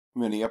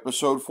Mini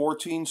episode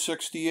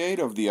 1468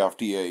 of the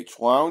FDH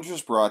Lounge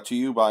is brought to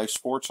you by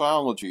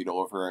Sportsology,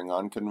 delivering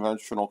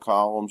unconventional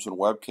columns and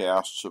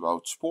webcasts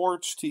about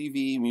sports,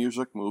 TV,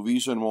 music,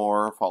 movies, and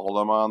more. Follow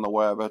them on the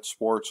web at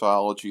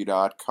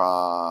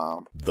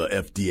sportsology.com. The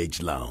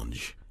FDH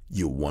Lounge.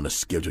 You'll want to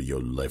schedule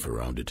your life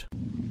around it.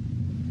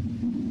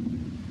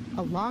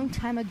 A long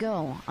time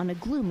ago, on a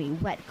gloomy,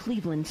 wet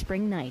Cleveland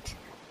spring night,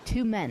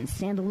 two men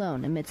stand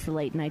alone amidst the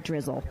late-night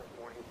drizzle.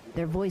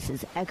 Their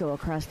voices echo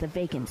across the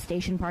vacant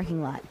station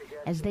parking lot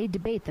as they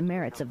debate the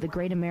merits of the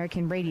great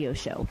American radio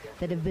show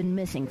that have been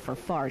missing for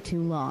far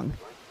too long.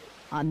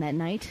 On that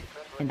night,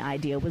 an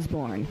idea was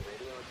born.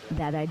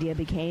 That idea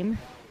became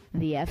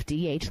the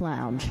FDH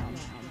Lounge.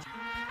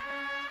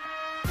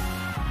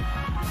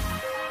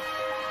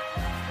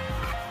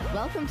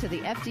 Welcome to the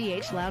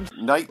FDH Lounge.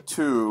 Night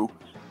two,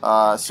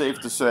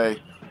 safe to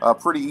say,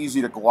 pretty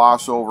easy to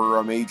gloss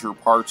over major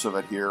parts of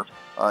it here,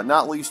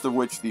 not least of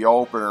which the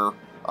opener.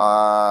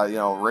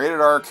 Rated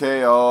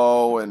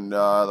RKO and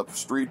the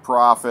Street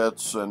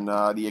Profits and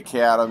the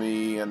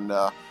Academy and,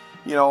 a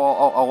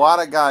lot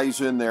of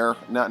guys in there,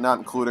 not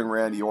including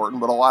Randy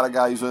Orton, but a lot of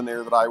guys in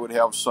there that I would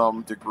have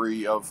some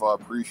degree of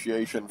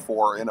appreciation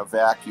for in a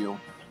vacuum.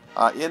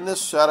 In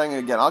this setting,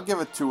 again, I'll give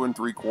it 2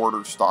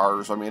 3/4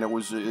 stars. I mean, it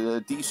was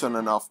a decent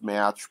enough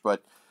match,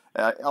 but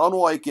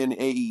unlike in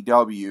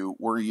AEW,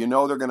 where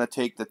they're going to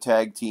take the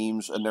tag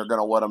teams and they're going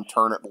to let them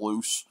turn it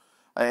loose.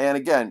 And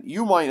again,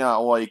 you might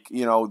not like,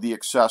 the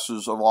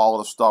excesses of all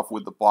of the stuff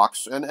with the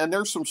Bucks. And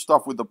there's some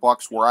stuff with the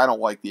Bucks where I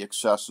don't like the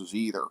excesses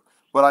either.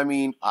 But I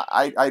mean,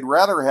 I'd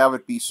rather have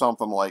it be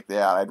something like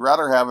that. I'd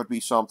rather have it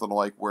be something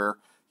like where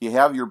you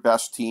have your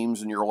best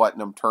teams and you're letting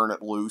them turn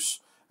it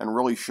loose and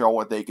really show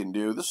what they can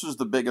do. This is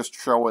the biggest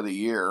show of the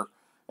year.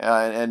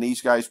 And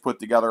these guys put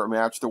together a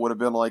match that would have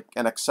been like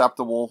an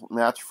acceptable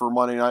match for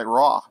Monday Night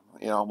Raw,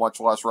 much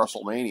less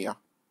WrestleMania.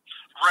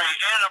 Right,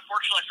 and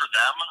unfortunately for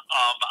them,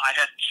 I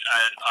had 2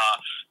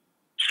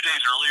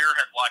 days earlier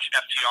had watched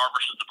FTR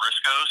versus the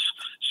Briscoes,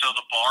 so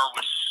the bar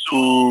was so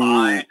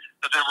high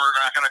that they were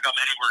not going to come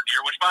anywhere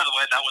near. Which, by the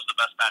way, that was the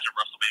best match of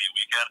WrestleMania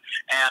weekend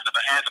and the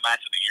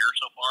match of the year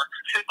so far,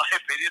 in my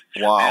opinion.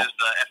 Wow. Is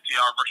the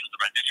FTR versus the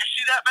Briscoes. Did you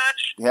see that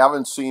match?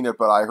 Haven't seen it,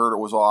 but I heard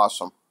it was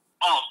awesome.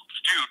 Oh,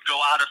 dude, go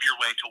out of your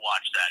way to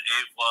watch that.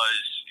 It was,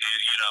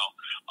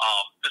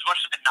 as much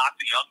as it knocked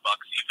the Young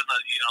Bucks, even the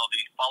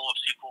follow-up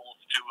sequel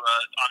to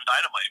on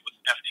Dynamite with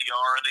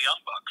FTR and the Young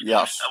Bucks.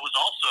 Yes. That was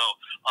also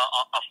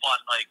a fun,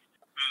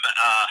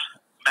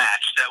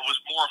 match that was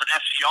more of an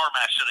FTR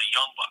match than a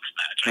Young Bucks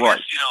match. I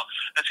guess,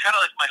 that's kind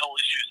of like my whole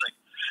issue is,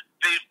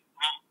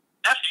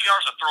 FTR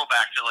is a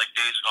throwback to,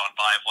 days gone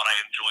by of what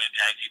I enjoy in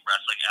tag team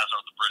wrestling, as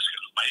are the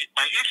Briscoes.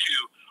 My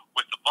issue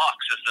with the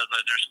Bucks is that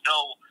there's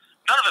none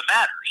of it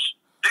matters.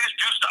 They just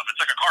do stuff.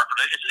 It's like a carpet.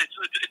 It's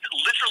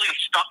literally a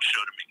stunt show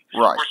to me.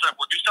 Right. Where it's like,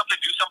 do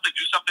something, do something,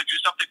 do something, do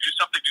something, do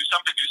something, do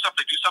something, do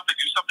something, do something,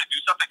 do something,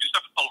 do something, do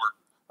something, over.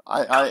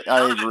 I agree.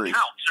 None of it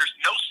counts. There's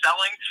no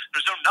selling.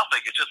 There's no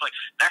nothing. It's just like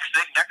next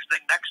thing, next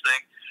thing, next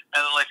thing.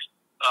 And then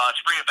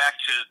to bring it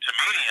back to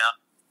Mania,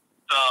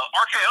 the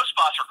RKO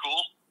spots are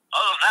cool.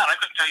 Other than that, I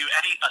couldn't tell you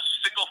a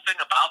single thing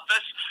about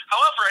this.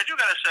 However, I do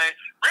got to say,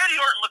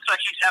 Randy Orton looks like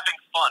he's having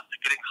fun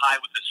getting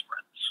high with his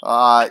friends.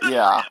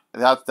 Yeah,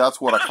 that's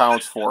what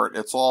accounts for it.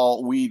 It's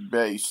all weed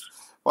based.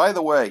 By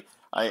the way,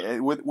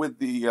 with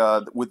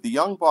the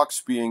Young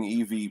Bucks being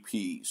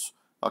EVPs,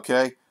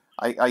 okay,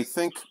 I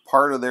think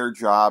part of their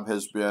job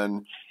has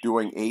been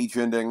doing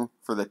agenting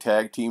for the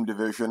tag team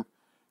division.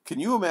 Can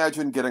you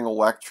imagine getting a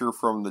lecture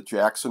from the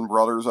Jackson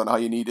brothers on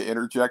how you need to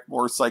interject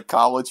more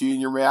psychology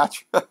in your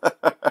match? Right.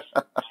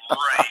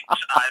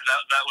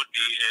 That would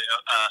be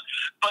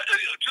but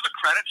to the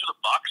credit to the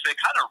Bucks, they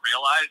kind of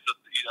realize that,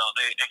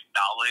 they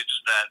acknowledge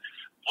that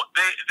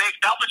they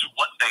acknowledge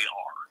what they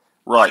are.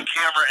 Right. On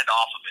camera and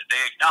off of it.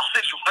 They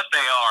acknowledge what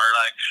they are.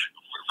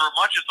 For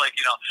much it's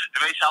it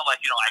may sound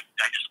like,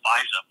 I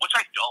despise them, which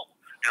I don't.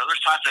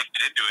 There's times I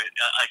get into it,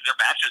 their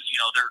matches,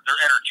 they're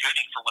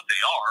entertaining for what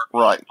they are.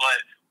 Right. But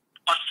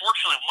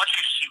unfortunately, once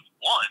you see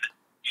one,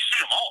 you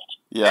see them all.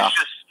 Yeah.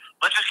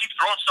 Let's just keep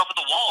throwing stuff at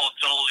the wall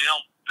until,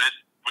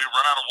 we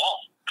run out of wall.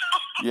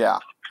 Yeah.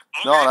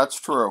 Okay. No, that's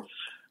true.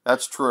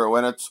 That's true.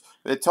 And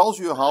it tells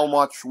you how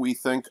much we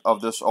think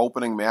of this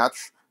opening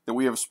match, that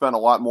we have spent a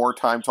lot more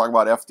time talking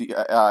about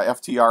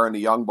FTR and the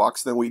Young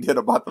Bucks than we did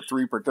about the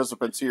 3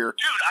 participants here.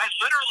 Dude, I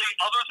literally,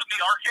 other than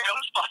the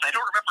RKO spot, I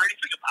don't remember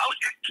anything about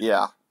it.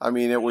 Yeah. I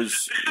mean, it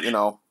was,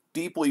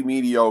 deeply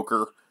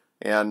mediocre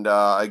and,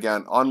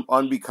 again,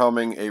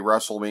 unbecoming a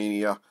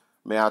WrestleMania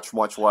match,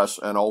 much less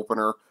an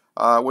opener,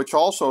 which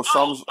also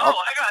sums up... I got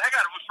it.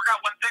 We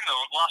forgot one thing, though.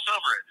 We glossed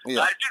over it.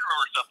 Yeah. I did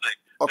remember something.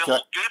 Okay. The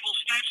whole Gable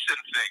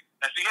Stevenson thing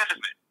at the end of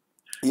it.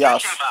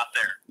 Yes. He came out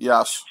there.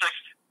 Yes. It's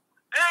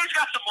he's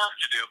got some work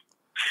to do.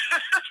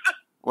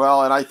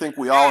 Well, and I think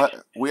we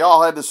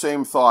all had the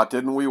same thought,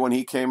 didn't we, when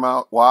he came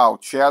out? Wow,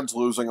 Chad's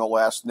losing a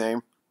last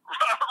name.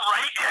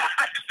 Right? Yeah.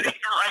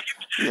 Right?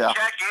 Yeah.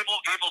 Chad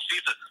Gable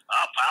Stevenson.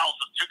 Pals,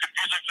 it's too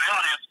confusing for the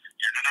audience.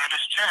 Your name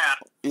is Chad.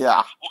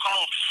 Yeah. We'll call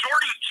him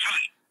Shorty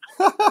G.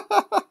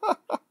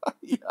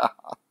 Yeah.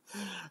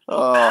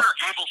 That or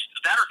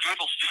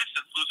Gable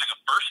Stevenson's losing a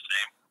first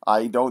name.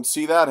 I don't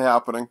see that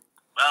happening.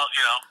 Well,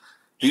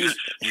 He's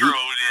true.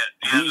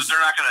 Yeah, they're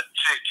not going to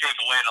take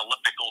away an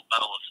Olympic gold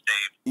medalist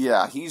name.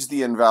 Yeah, he's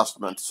the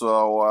investment.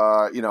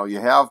 So, you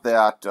have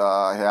that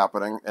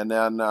happening. And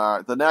then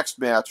the next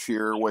match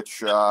here, which,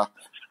 That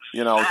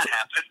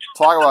happened.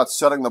 talk about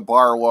setting the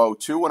bar low,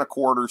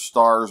 2.25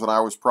 stars, and I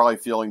was probably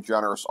feeling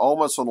generous.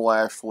 Omos and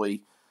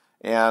Lashley,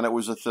 and it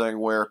was a thing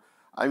where,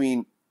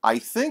 I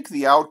think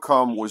the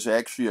outcome was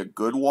actually a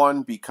good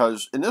one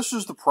because, and this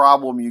is the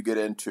problem you get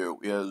into,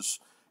 is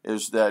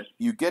that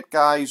you get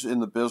guys in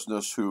the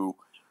business who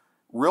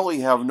really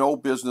have no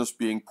business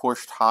being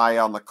pushed high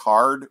on the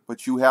card,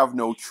 but you have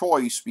no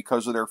choice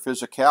because of their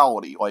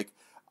physicality. Like,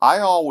 I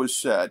always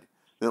said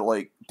that,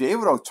 like,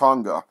 David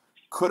Otunga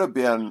could have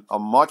been a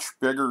much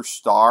bigger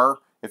star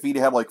if he'd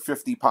had, like,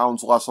 50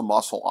 pounds less of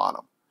muscle on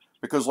him.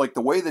 Because, like,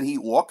 the way that he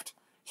looked,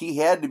 he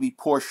had to be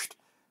pushed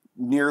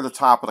near the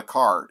top of the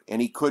card,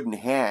 and he couldn't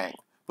hang.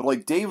 But,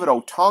 like, David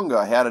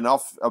Otunga had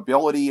enough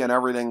ability and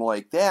everything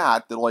like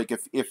that, like,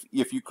 if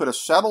you could have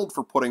settled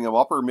for putting him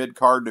upper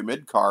mid-card to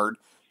mid-card,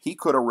 he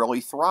could have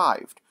really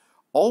thrived.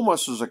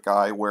 Omos is a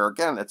guy where,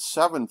 again, at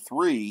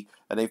 7'3",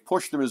 and they've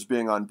pushed him as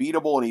being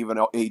unbeatable, and even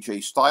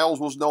AJ Styles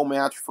was no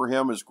match for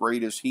him, as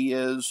great as he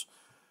is.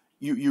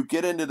 You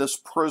get into this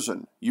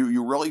prison.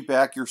 You really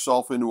back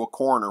yourself into a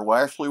corner.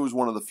 Lashley was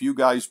one of the few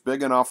guys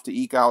big enough to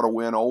eke out a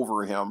win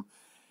over him.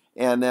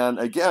 And then,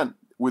 again,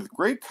 with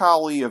Great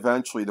Khali,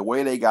 eventually, the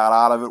way they got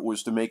out of it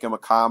was to make him a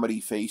comedy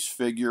face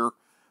figure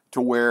to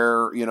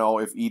where,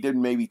 if he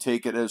didn't maybe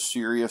take it as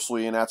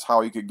seriously, and that's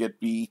how he could get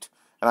beat.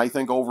 And I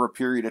think over a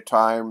period of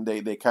time,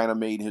 they kind of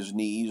made his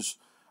knees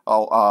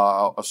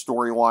a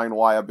storyline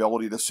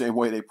liability the same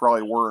way they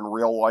probably were in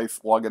real life,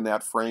 lugging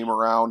that frame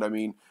around.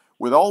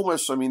 With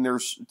Omos,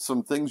 there's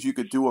some things you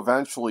could do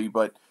eventually,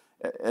 but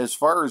as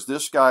far as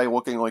this guy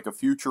looking like a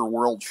future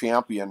world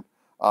champion,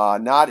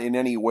 not in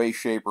any way,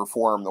 shape, or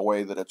form the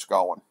way that it's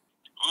going.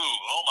 Ooh,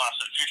 Omos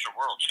a future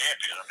world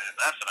champion. If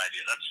that's an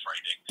idea, that's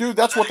frightening. Dude,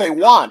 that's what they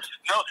want.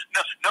 No,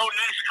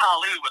 Nish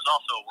Khali was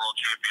also a world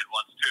champion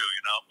once too,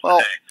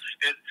 Well,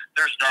 hey,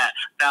 there's that.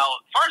 Now,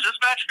 as far as this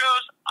match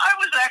goes, I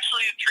was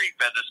actually intrigued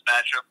by this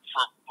matchup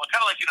for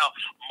kind of like,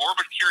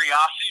 morbid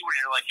curiosity when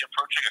you're like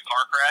approaching a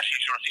car crash. You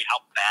just want to see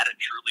how bad it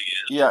truly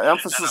is. Yeah,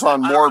 emphasis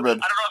on morbid.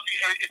 I don't know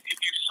if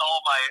you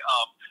saw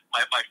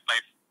my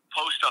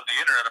post on the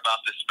internet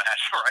about this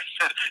match where I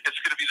said it's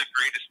going to be the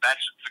greatest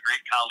match since the Great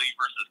Khali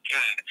versus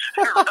Kane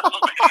at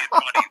WrestleMania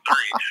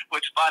 23,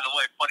 which, by the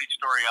way, funny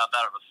story on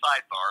that of a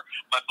sidebar,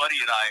 my buddy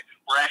and I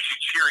were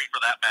actually cheering for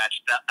that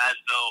match as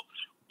though,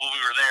 when we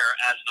were there,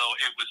 as though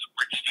it was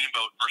Rich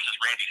Steamboat versus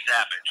Randy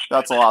Savage.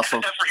 That's awesome.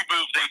 Every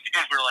move they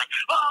did, we were like,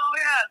 oh,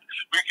 yeah.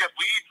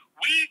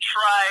 We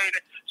tried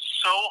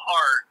so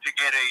hard to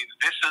get a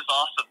 "This is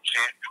awesome"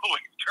 chant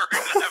going during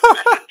that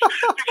match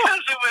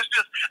because it was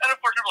just, and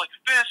unfortunately, like,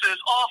 this is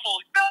awful.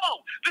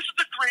 No, this is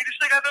the greatest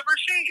thing I've ever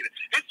seen.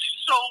 It's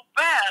so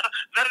bad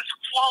that it's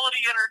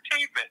quality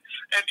entertainment.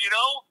 And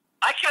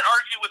I can't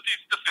argue with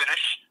the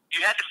finish.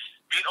 You had to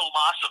beat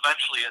Omos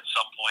eventually at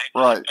some point,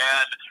 right?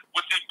 And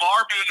with the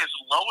bar being as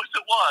low as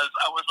it was,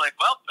 I was like,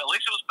 well, at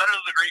least it was better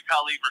than the Great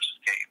Khali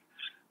versus Kane.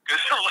 Because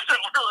there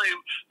wasn't really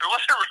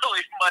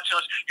much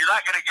else. You're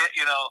not going to get,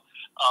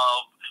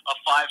 a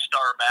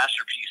 5-star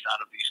masterpiece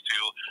out of these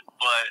two.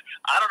 But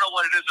I don't know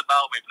what it is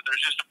about me, but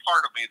there's just a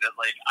part of me that,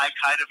 like, I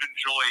kind of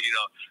enjoy,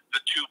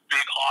 the two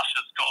big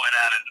horses going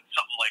at it and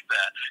something like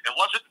that. It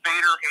wasn't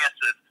Vader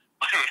Hansen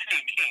by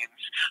any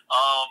means.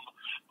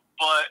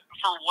 But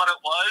for what it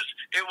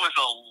was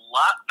a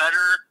lot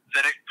better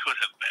than it could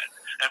have been.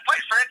 And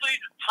quite frankly,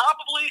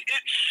 probably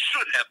it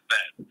should have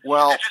been.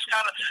 Well, it just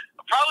kind of,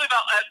 probably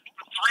about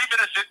 3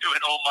 minutes into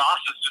it,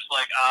 Omos is just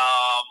like,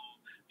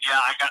 yeah,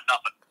 I got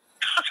nothing.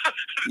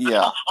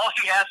 Yeah. All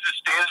he has is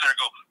stand there and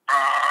go,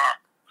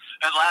 Arr!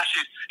 And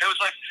Lashley, it was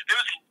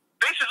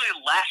basically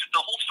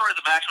the whole story of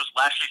the match was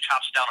Lashley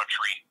chops down a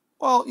tree.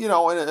 Well,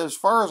 and as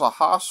far as a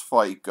Haas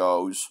fight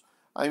goes,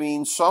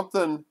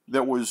 something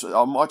that was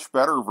a much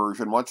better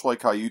version, much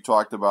like how you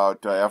talked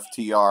about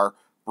FTR,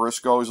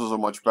 Briscoes is a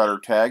much better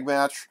tag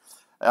match.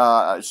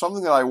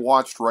 Something that I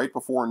watched right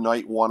before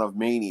night one of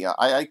Mania.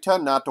 I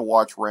tend not to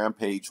watch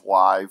Rampage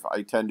live.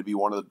 I tend to be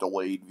one of the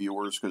delayed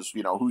viewers because,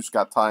 who's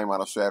got time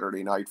on a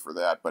Saturday night for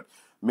that? But,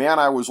 man,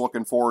 I was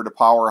looking forward to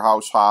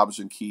Powerhouse Hobbs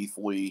and Keith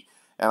Lee,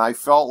 and I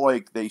felt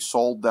like they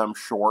sold them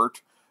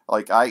short.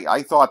 Like,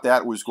 I thought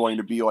that was going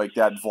to be like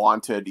that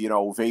vaunted,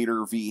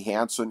 Vader v.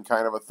 Hansen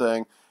kind of a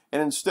thing.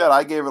 And instead,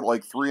 I gave it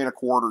like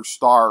 3.25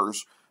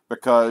 stars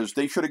because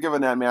they should have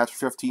given that match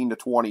 15 to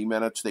 20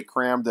 minutes. They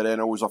crammed it in.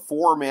 It was a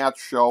 4-match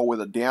show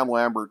with a Dan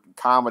Lambert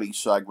comedy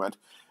segment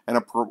and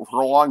a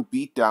prolonged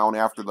beatdown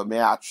after the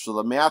match. So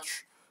the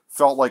match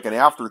felt like an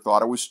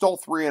afterthought. It was still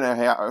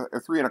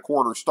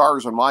 3.25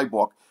 stars in my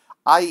book,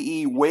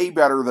 i.e. way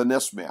better than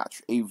this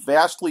match. A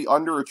vastly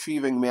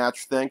underachieving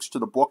match thanks to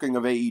the booking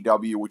of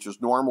AEW, which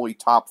is normally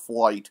top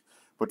flight,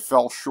 but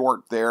fell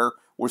short there.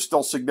 was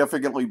still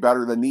significantly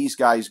better than these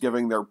guys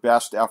giving their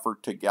best effort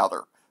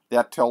together.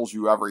 That tells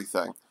you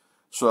everything.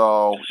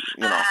 So,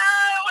 you know.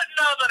 I wouldn't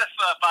know that if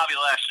Bobby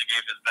Lashley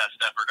gave his best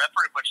effort. I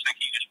pretty much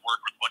think he just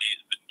worked with what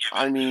he's been given.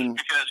 I mean,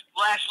 because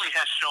Lashley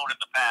has shown in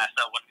the past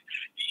that when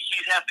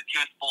he's had the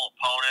capable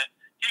opponent,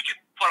 he can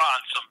put on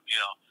some,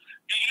 you know,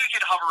 he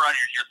can hover around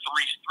your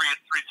three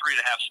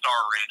and a half star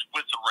range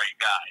with the right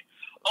guy.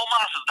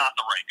 Omos is not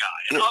the right guy.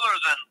 And other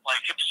than,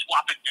 like, him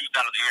swapping dudes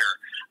out of the air,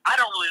 I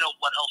don't really know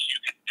what else you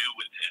can do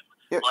with him.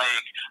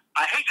 Like,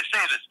 I hate to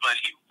say this, but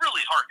he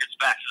really harkens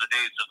back to the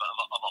days of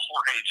a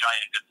Jorge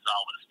Giant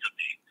Gonzalez to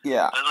me.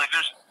 Yeah. Like,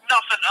 there's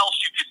nothing else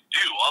you can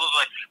do other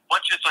than, like,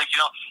 once it's like,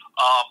 you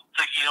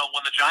know,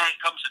 when the Giant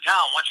comes to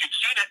town, once you've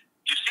seen it,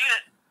 you've seen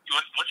it.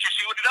 Once you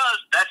see what he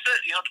does, that's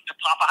it. You know, to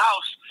pop a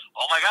house.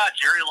 Oh my God,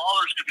 Jerry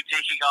Lawler's going to be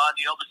taking on,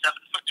 you know, the 7'2"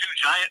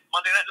 Giant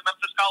Monday night at the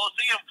Memphis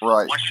Coliseum.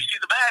 Right. Once you see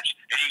the match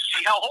and you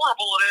see how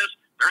horrible it is,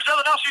 there's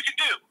nothing else you can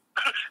do.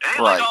 It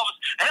ain't Right.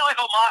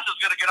 like Omos is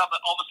going to get up and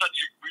all of a sudden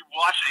we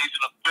watch it, he's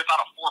going to whip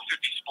out a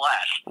 450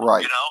 splash.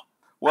 Right. You know.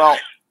 Well,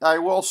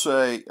 I will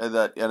say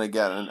that, and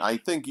again, and I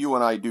think you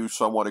and I do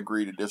somewhat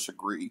agree to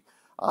disagree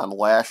on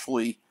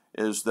Lashley.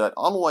 Is that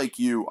unlike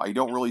you, I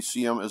don't really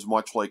see him as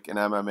much like an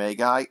MMA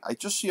guy. I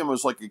just see him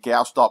as like a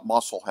gassed up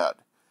musclehead.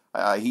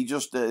 He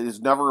just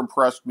has never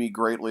impressed me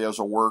greatly as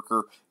a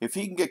worker. If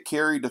he can get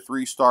carried to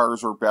 3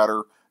 stars or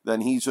better,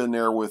 then he's in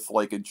there with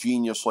like a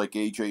genius like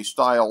AJ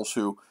Styles,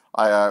 who,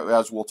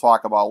 as we'll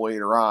talk about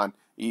later on,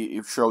 he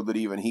showed that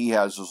even he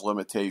has his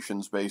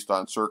limitations based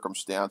on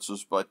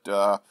circumstances. But,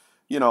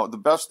 you know, the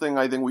best thing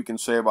I think we can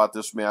say about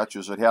this match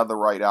is it had the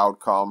right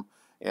outcome,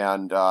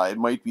 and it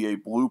might be a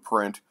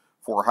blueprint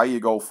for how you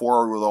go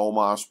forward with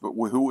Omos, but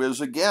who is,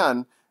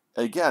 again,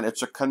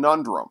 it's a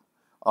conundrum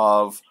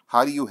of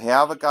how do you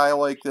have a guy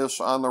like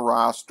this on the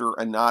roster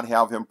and not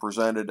have him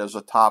presented as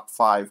a top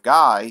 5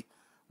 guy,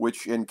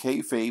 which in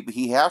kayfabe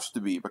he has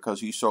to be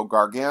because he's so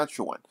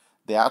gargantuan.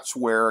 That's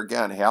where,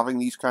 again, having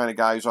these kind of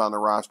guys on the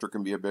roster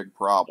can be a big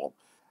problem.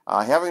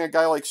 Having a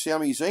guy like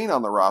Sami Zayn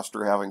on the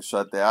roster, having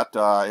said that,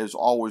 is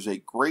always a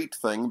great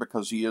thing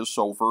because he is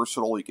so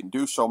versatile. He can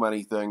do so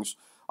many things.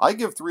 I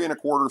give 3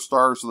 1/4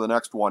 stars to the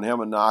next one,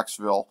 him in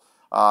Knoxville.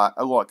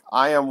 Look,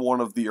 I am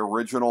one of the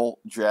original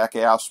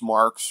jackass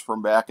marks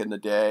from back in the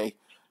day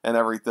and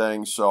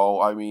everything.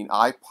 So, I mean,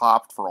 I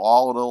popped for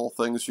all the little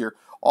things here.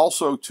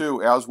 Also,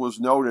 too, as was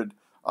noted,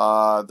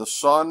 the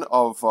son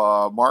of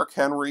Mark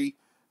Henry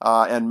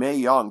and Mae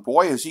Young,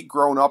 boy, has he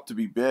grown up to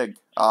be big.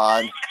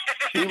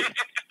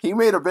 He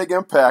made a big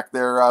impact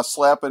there,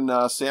 slapping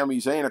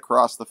Sami Zayn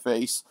across the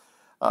face.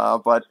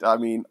 But, I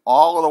mean,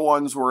 all of the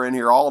ones were in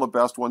here, all the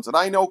best ones. And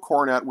I know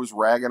Cornette was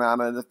ragging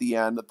on it at the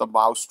end that the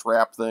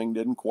mousetrap thing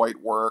didn't quite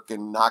work,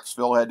 and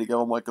Knoxville had to give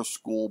him like a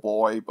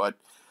schoolboy. But,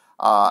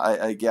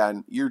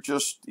 again, you're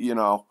just, you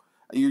know,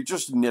 you're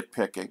just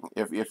nitpicking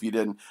if you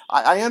didn't.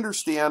 I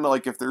understand,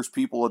 like, if there's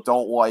people that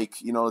don't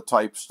like, you know, the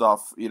type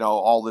stuff, you know,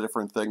 all the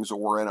different things that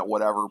were in it,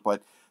 whatever.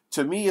 But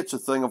to me, it's a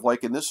thing of,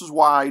 like, and this is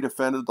why I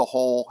defended the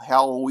whole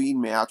Halloween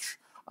match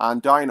on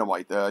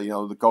Dynamite, you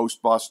know, the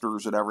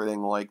Ghostbusters and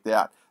everything like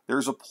that.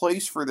 There's a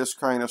place for this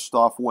kind of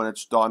stuff when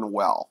it's done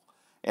well.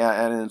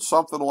 And in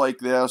something like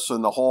this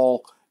and the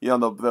whole, you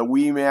know, the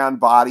Wee Man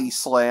body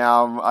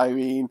slam, I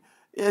mean,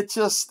 it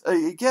just,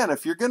 again,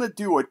 if you're going to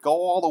do it, go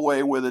all the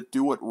way with it,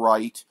 do it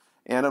right.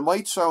 And it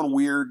might sound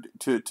weird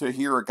to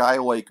hear a guy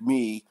like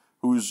me,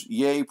 who's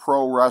yay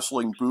pro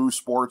wrestling, boo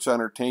sports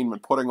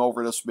entertainment, putting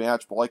over this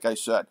match. But like I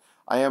said,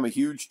 I am a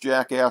huge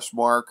jackass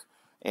mark.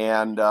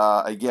 And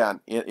again,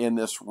 in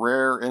this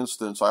rare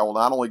instance, I will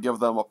not only give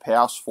them a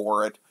pass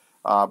for it,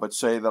 but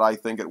say that I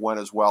think it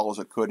went as well as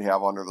it could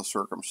have under the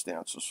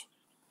circumstances.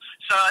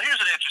 So here's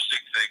an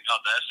interesting thing on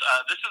this.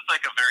 This is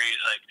like a very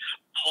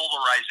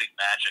polarizing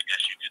match, I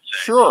guess you could say.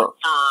 Sure.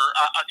 For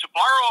to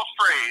borrow a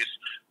phrase,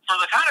 for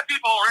the kind of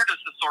people who are into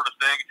this sort of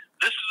thing,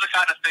 this is the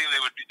kind of thing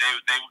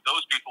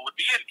those people would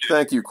be into.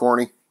 Thank you,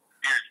 Corny.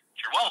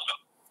 You're welcome.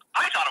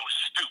 I thought it was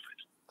stupid.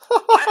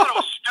 I thought it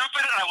was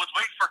stupid, and I was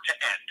waiting for it to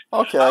end.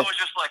 Okay. I was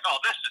just like, oh,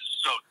 this is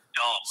so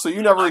dumb. So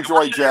you never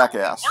enjoyed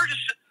Jackass?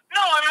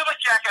 No, I mean, I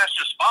like Jackass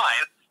just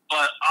fine,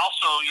 but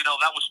also, you know,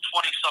 that was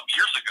 20-some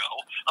years ago,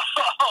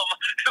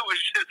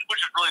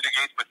 which really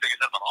negates my thing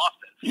about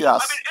Austin.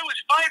 Yes. I mean, it was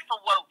fine for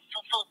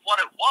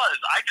what it was.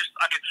 I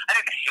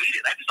didn't hate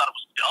it. I just thought it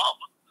was dumb.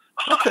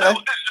 Okay. I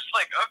was just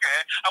like, okay.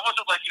 I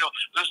wasn't like, you know,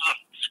 this is a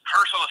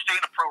curse on the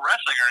state of pro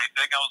wrestling or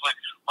anything. I was like,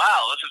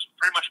 wow, this is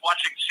pretty much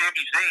watching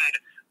Sami Zayn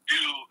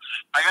do.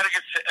 I got to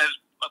get as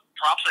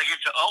props I give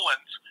to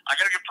Owens. I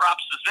got to give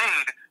props to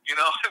Zayn. You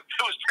know, it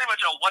was pretty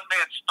much a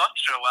one-man stunt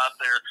show out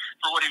there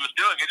for what he was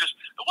doing. It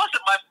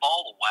wasn't my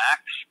ball of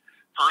wax,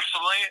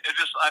 personally. It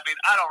just, I mean,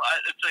 I don't.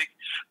 It's like.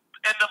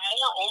 And the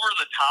more over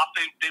the top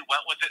they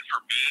went with it for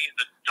me,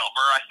 the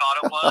dumber I thought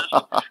it was.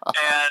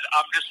 And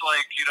I'm just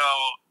like, you know,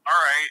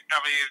 all right.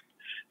 I mean,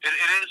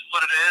 it is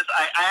what it is.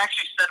 I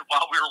actually said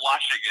while we were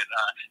watching it,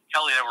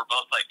 Kelly and I were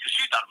both like, because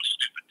she thought it was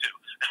stupid too.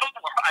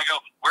 I go,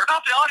 we're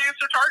not the audience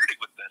they're targeting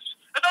with this.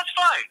 And that's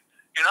fine.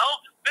 You know,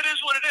 it is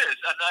what it is.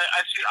 And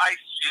I see,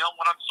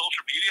 went on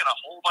social media and a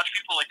whole bunch of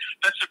people like,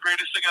 that's the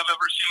greatest thing I've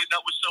ever seen.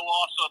 That was so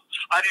awesome.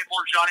 I need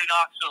more Johnny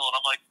Knoxville. And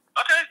I'm like,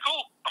 okay,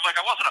 cool. I'm like,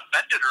 I wasn't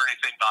offended or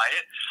anything by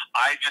it.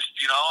 I just,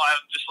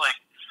 I'm just like,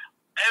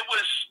 it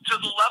was to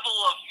the level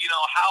of,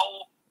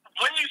 how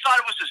when you thought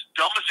it was as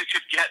dumb as it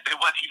could get, they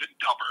went even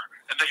dumber,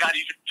 and they got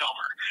even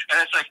dumber. And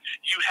it's like,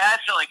 you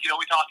had to, like,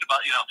 we talked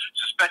about,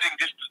 suspending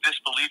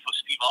disbelief with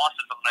Steve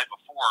Austin from the night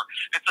before.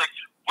 It's like,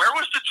 where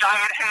was the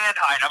giant hand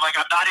hide? I'm like,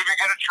 I'm not even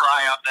going to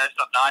try on this.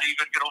 I'm not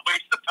even going to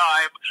waste the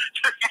time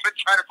to even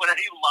try to put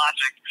any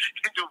logic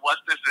into what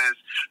this is.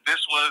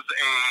 This was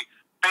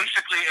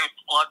basically a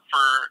plug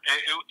for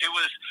it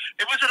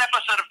was an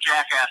episode of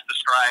Jackass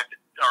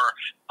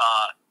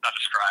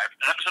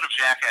an episode of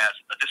Jackass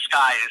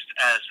disguised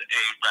as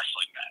a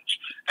wrestling match.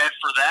 And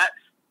for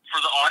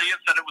the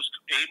audience that it was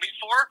aiming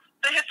for,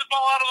 they hit the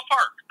ball out of the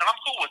park, and I'm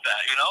cool with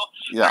that.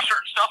 Yeah. There's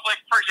certain stuff, like,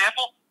 for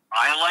example,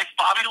 I like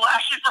Bobby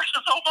Lashley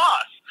versus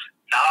Omos.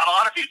 Not a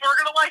lot of people are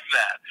going to like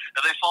that,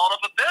 and they followed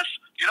up with this.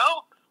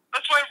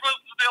 That's why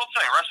they all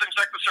say wrestling's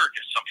like the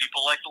circus. Some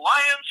people like the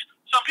lions.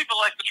 Some people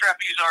like the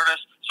trapeze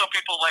artist. Some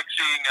people like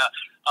seeing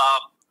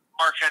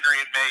Mark Henry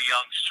and Mae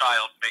Young's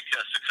child make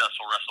a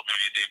successful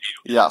WrestleMania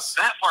debut. Yes.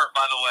 That part,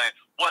 by the way,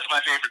 was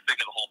my favorite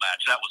thing of the whole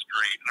match. That was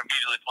great. And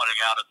immediately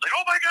pointing out, it's like,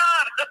 oh my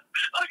God,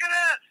 look at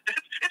that.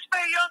 It's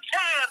Mae Young's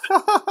hand.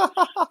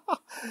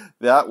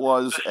 That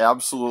was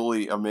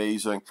absolutely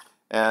amazing.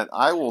 And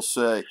I will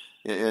say,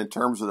 in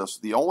terms of this,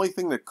 the only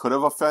thing that could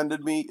have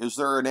offended me, is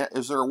there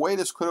a way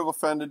this could have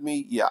offended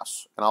me?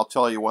 Yes. And I'll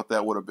tell you what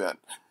that would have been.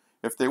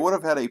 If they would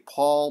have had a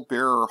Paul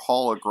Bearer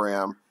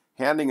hologram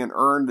handing an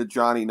urn to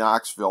Johnny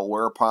Knoxville,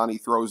 whereupon he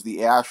throws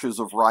the ashes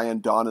of Ryan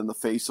Dunn in the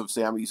face of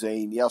Sami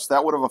Zayn, yes,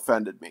 that would have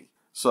offended me.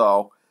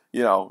 So,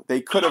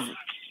 they could have...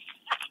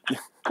 That's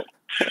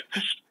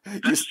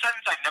a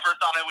sentence I never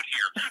thought I would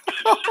hear.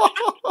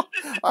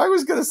 I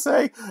was going to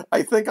say,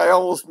 I think I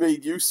almost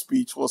made you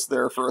speechless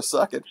there for a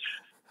second.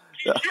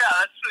 Yeah, that's,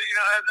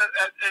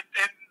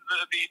 and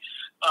the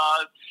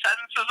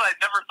sentences I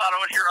never thought I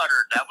would hear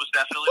uttered. That was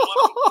definitely one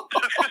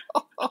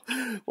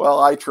of them. Well,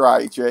 I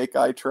try, Jake,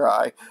 I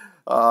try.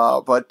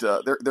 But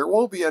there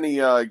won't be any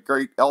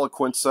great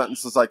eloquent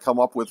sentences I come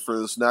up with for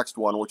this next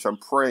one, which I'm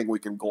praying we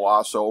can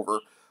gloss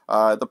over.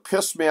 The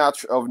piss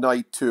match of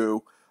night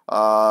 2.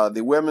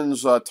 The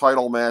women's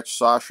title match,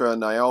 Sasha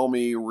and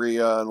Naomi,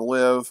 Rhea and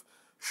Liv,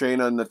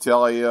 Shayna and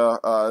Natalya,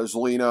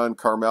 Zelina and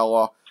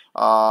Carmella.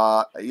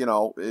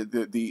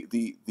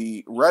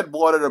 The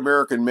red-blooded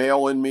American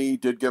male in me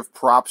did give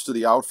props to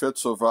the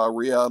outfits of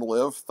Rhea and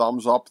Liv.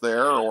 Thumbs up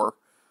there, or,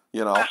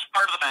 Best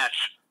part of the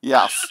match.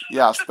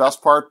 Yes,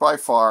 best part by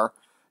far.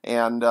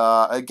 And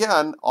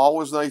again,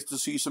 always nice to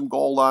see some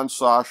gold on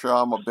Sasha.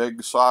 I'm a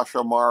big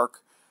Sasha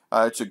mark.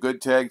 It's a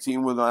good tag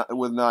team with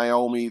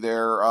Naomi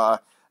there.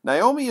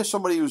 Naomi is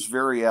somebody who's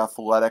very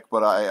athletic,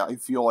 but I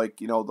feel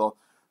like,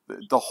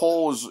 the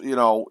whole is,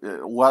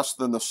 less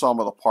than the sum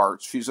of the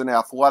parts. She's an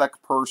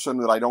athletic person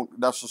that I don't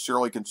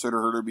necessarily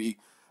consider her to be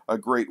a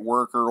great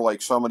worker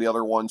like some of the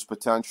other ones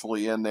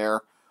potentially in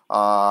there.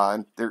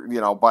 And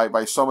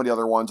by some of the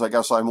other ones, I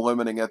guess I'm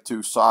limiting it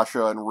to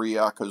Sasha and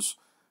Rhea because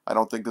I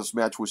don't think this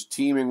match was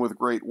teaming with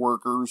great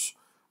workers.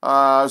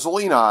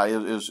 Zelina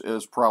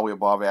is probably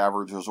above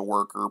average as a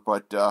worker,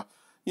 but the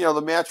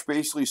match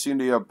basically seemed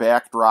to be a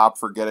backdrop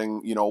for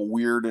getting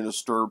weird and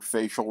disturbed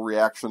facial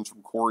reactions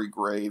from Corey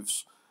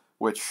Graves,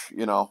 which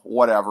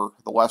whatever.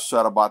 The less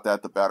said about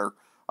that, the better.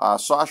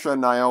 Sasha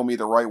and Naomi,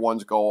 the right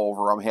ones go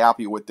over. I'm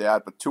happy with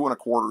that, but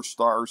 2.25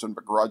 stars and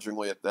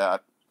begrudgingly at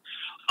that.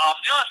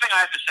 The other thing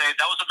I have to say,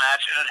 that was a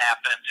match and it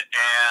happened,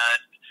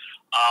 and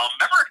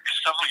remember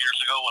several years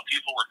ago when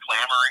people were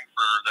clamoring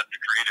for them to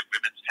create a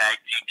women's tag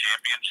team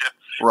championship?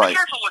 Right. Be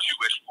careful what you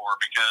wish for,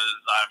 because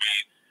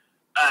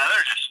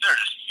they're just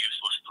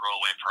useless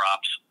throwaway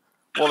props.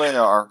 Well,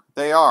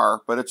 they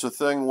are, but it's a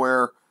thing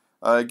where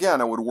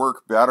again, it would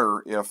work better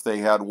if they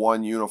had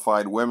one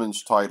unified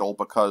women's title,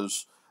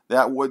 because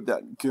that would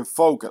give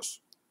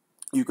focus.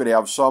 You could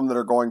have some that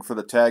are going for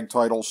the tag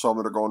title, some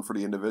that are going for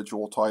the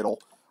individual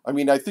title. I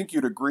mean, I think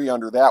you'd agree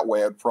under that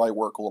way it'd probably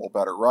work a little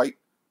better, right?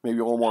 Maybe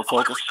a little more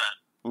focus.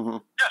 100%. Mm-hmm.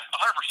 Yeah,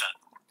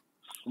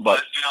 100%.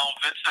 But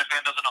Vince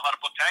McMahon doesn't know how to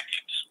book tag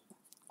teams.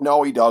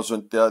 No, he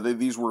doesn't.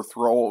 These were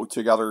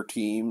throw-together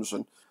teams,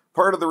 and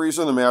part of the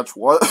reason the match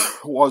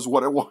was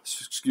what it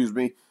was, excuse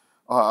me.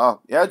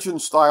 Edge and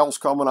Styles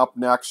coming up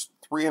next,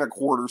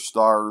 3.25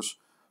 stars.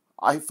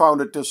 I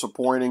found it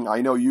disappointing.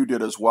 I know you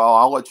did as well.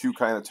 I'll let you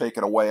kind of take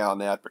it away on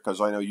that, because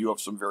I know you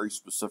have some very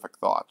specific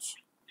thoughts.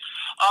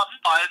 As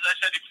I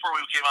said before we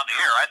came on the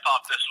air, I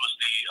thought this was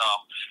the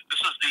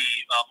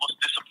most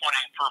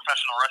disappointing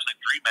professional wrestling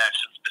dream match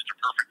since Mr.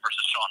 Perfect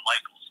versus Shawn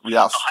Michaels.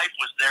 Yes. The hype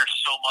was there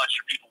so much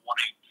for people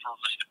wanting for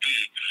this to be,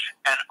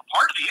 and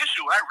part of the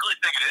issue, what I really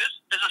think it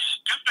is a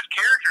stupid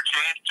character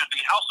change to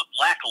the House of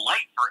Black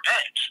Light for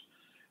Edge.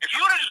 If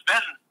he would have just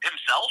been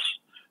himself,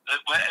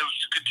 it would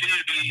continue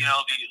to be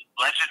the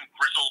legend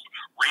grizzled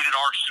rated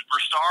R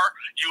superstar star,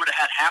 you would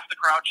have had half the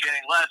crowd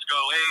chanting, "Let's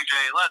go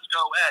AJ, let's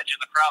go Edge,"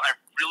 and the crowd, I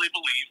really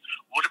believe,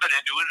 would have been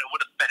into it. It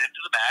would have fed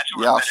into the match. It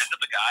would have fed into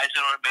the guys,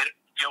 and it would have made it,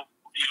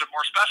 even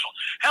more special.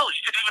 Hell,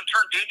 you could even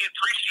turn Damian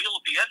Priest heel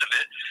at the end of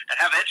it and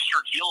have Edge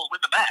turn heel and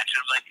win the match.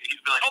 And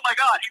he'd be like, "Oh my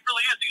God, he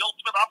really is the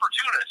ultimate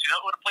opportunist." It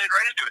would have played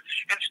right into it.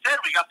 Instead,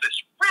 we got this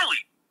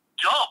really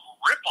dumb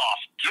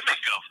rip-off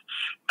gimmick of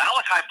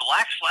Malachi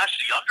Black /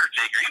 The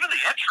Undertaker. Even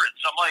the entrance,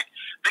 I'm like,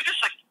 they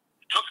just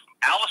took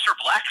Aleister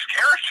Black's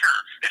character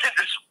and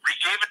just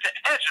regave it to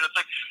Edge. And it's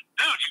like,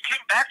 dude, you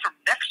came back from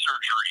neck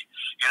surgery.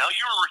 You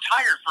were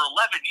retired for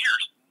 11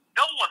 years.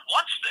 No one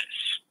wants this.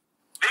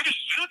 Maybe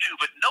you do,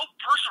 but no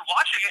person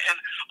watching it. And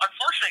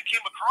unfortunately, it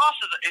came across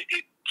as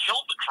it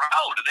killed the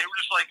crowd. And they were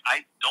just like,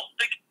 I don't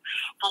think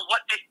for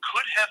what it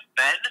could have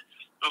been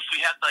if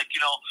we had,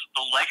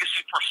 the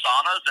legacy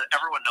personas that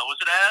everyone knows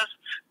it as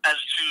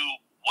to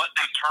what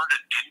they turned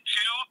it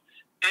into,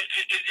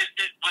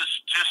 it was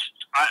just,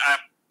 I'm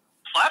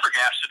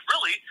flabbergasted,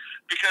 really,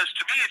 because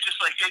to me, it's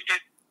just like,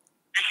 it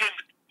became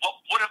what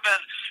would have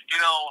been,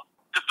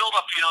 the build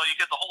up, you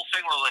get the whole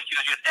thing where, you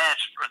had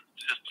Edge from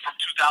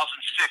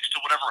 2006 to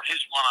whatever his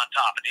one on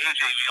top, and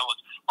AJ,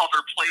 with other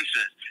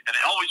places, and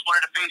they always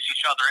wanted to face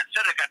each other.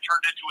 Instead, it got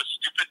turned into a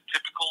stupid,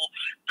 typical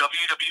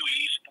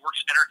WWE sports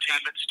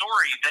entertainment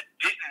story that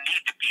didn't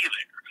need to be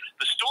there.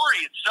 The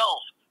story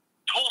itself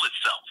told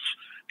itself.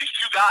 These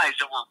two guys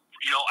that were,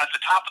 at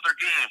the top of their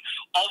game,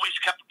 always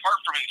kept apart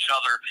from each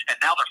other, and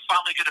now they're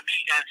finally going to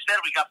meet, and instead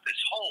we got this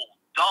whole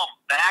dumb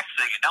back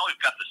thing, and now we've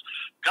got this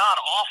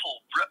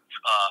god-awful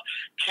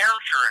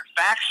character and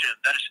faction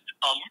that is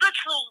a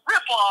literal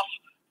rip-off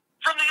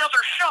from the other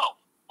show,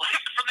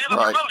 from the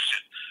other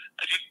promotion.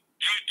 Do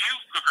you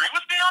agree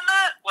with me on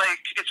that?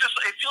 It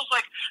feels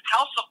like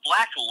House of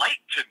Black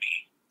Light to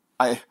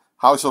me.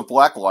 House of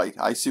Blacklight.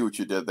 I see what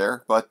you did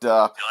there, but you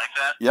like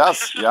that?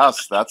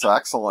 yes, that's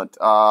excellent.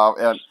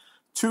 And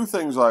two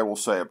things I will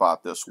say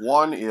about this.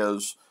 One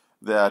is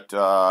that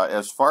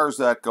as far as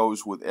that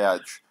goes with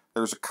Edge,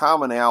 there's a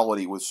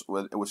commonality with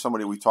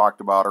somebody we talked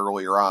about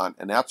earlier on,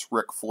 and that's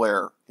Ric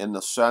Flair, in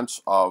the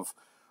sense of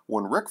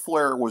when Ric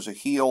Flair was a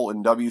heel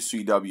in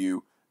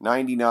WCW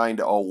 99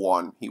 to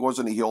 01, he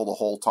wasn't a heel the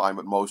whole time,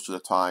 but most of the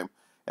time,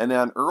 and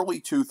then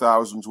early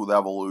 2000s with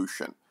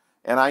Evolution.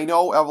 And I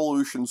know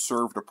Evolution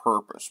served a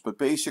purpose, but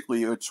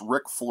basically it's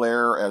Ric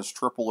Flair as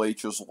Triple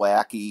H's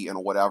lackey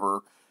and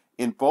whatever.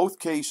 In both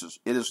cases,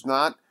 it is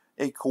not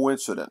a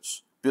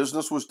coincidence.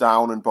 Business was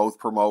down in both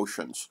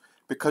promotions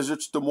because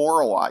it's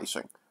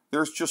demoralizing.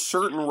 There's just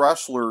certain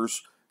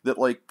wrestlers that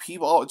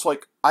people, it's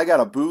like, I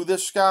gotta boo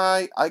this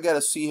guy, I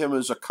gotta see him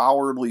as a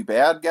cowardly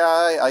bad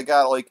guy,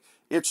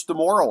 it's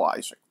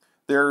demoralizing.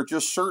 There are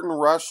just certain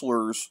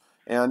wrestlers,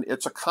 and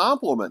it's a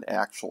compliment,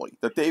 actually,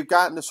 that they've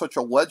gotten to such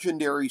a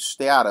legendary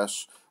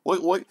status.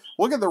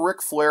 Look at the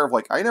Ric Flair of,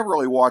 I never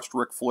really watched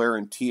Ric Flair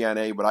in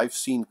TNA, but I've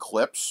seen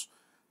clips,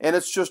 and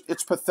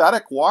it's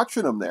pathetic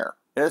watching him there.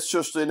 And it's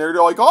just, and they're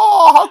like,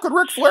 oh, how could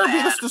Ric Flair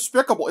be this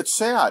despicable? It's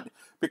sad,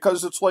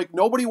 because it's like,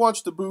 nobody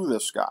wants to boo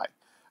this guy.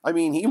 I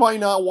mean, he might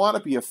not want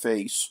to be a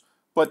face,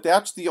 but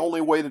that's the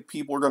only way that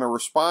people are going to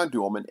respond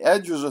to him. And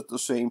Edge is at the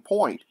same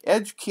point.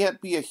 Edge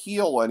can't be a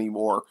heel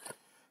anymore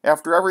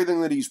after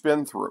everything that he's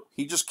been through.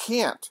 He just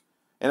can't.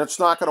 And it's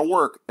not going to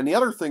work. And the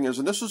other thing is,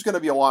 and this is going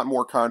to be a lot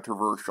more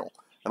controversial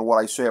than what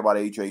I say about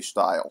AJ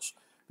Styles,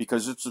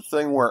 because it's a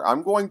thing where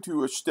I'm going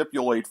to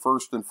stipulate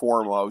first and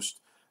foremost,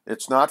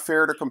 it's not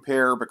fair to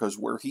compare, because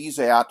where he's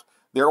at,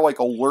 they're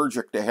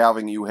allergic to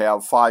having you have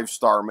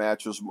 5-star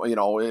matches. They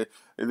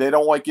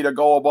don't like you to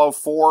go above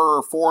 4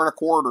 or 4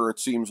 1/4, it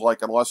seems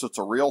like, unless it's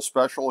a real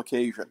special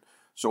occasion.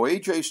 So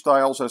AJ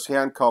Styles has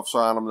handcuffs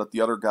on him that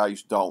the other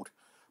guys don't.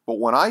 But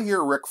when I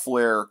hear Ric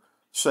Flair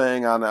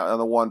saying on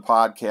the one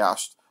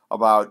podcast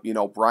about,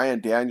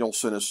 Bryan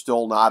Danielson is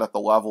still not at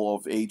the level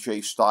of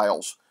AJ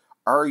Styles,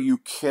 are you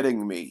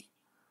kidding me?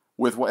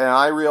 And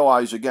I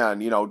realize, again,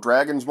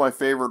 Dragon's my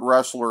favorite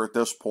wrestler at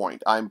this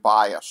point. I'm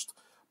biased.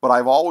 But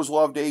I've always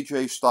loved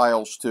AJ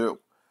Styles too.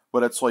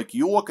 But it's like,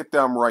 you look at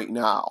them right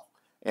now,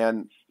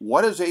 and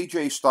what has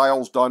AJ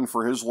Styles done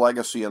for his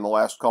legacy in the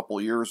last couple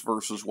of years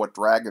versus what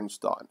Dragon's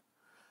done?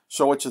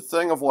 So it's a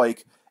thing of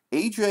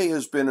AJ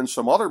has been in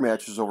some other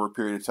matches over a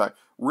period of time.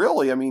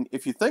 Really, I mean,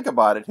 if you think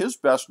about it, his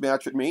best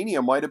match at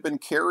Mania might have been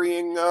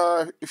carrying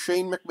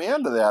Shane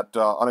McMahon to that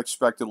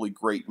unexpectedly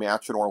great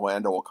match in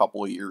Orlando a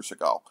couple of years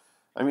ago.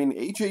 I mean,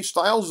 AJ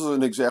Styles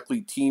isn't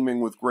exactly teeming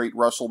with great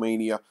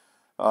WrestleMania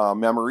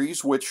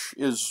memories, which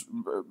is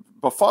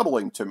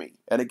befuddling to me.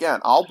 And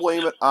again, I'll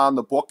blame it on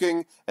the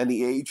booking and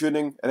the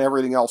agenting and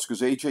everything else,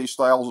 because AJ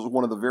Styles is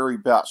one of the very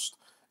best,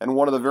 and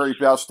one of the very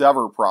best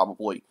ever,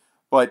 probably.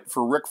 But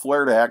for Ric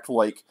Flair to act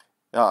like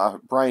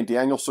Bryan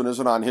Danielson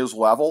isn't on his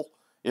level,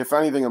 if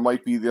anything, it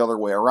might be the other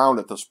way around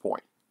at this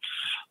point.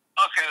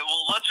 Okay,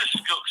 well, let's just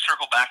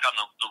circle back on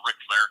the Ric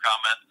Flair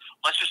comment.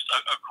 Let's just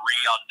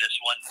agree on this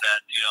one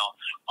that,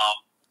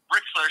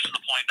 Ric Flair's to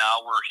the point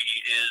now where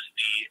he is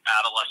the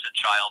adolescent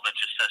child that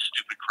just says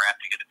stupid crap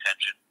to get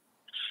attention.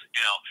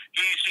 You know,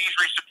 he's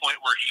reached a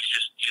point where he's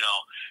just, you know,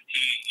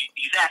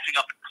 he's acting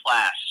up in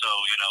class, so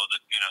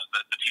the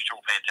teacher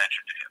will pay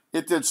attention to him.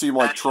 It did seem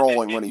like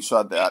trolling when he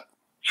said that.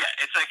 Yeah,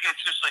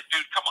 it's just like,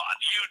 dude, come on,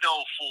 you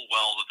know full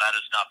well that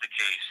is not the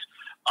case.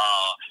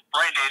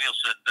 Bryan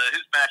Danielson,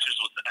 his matches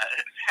with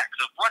heck,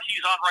 the run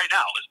he's on right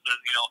now is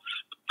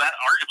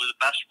arguably the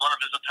best run of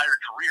his entire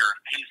career.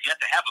 He's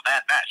yet to have a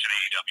bad match in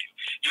AEW.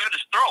 Even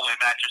his throwaway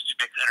matches he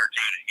makes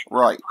entertaining.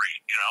 Right. Great,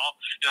 you know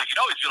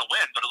he's going to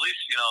win, but at least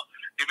he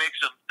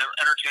makes them. They're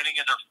entertaining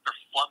and they're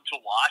fun to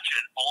watch,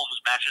 and all of his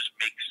matches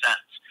make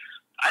sense.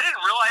 I didn't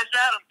realize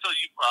that until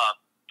you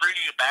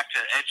bringing it back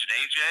to Edge and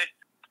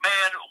AJ.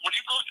 Man, when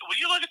you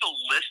look at the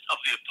list of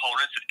the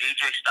opponents that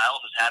AJ Styles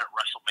has had at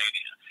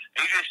WrestleMania,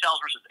 AJ Styles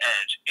versus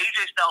Edge,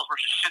 AJ Styles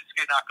versus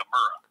Shinsuke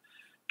Nakamura,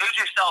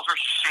 AJ Styles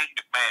versus Shane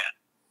McMahon.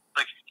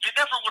 Like, you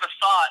never would have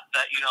thought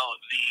that,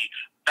 the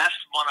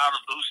best one out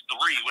of those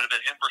three would have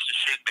been him versus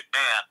Shane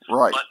McMahon.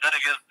 Right. But then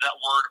again, that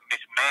word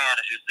McMahon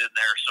is in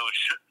there, so it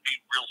shouldn't be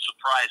real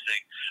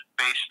surprising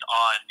based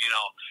on,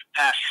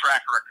 past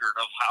track record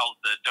of how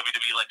the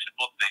WWE likes to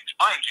book things.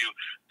 Mind you,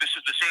 this is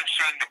the same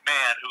Shane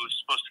McMahon who was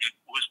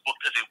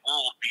booked as a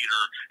world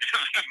beater in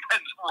the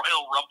men's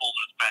Royal Rumble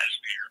this past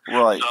year.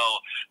 Right. So,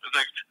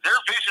 their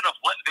vision of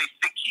what they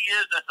think he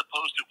is as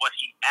opposed to what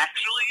he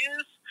actually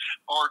is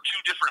are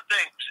two different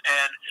things.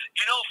 And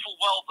full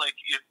well, they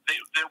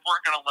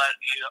weren't going to let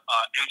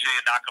AJ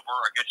and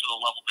Nakamura get to the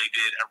level they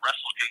did at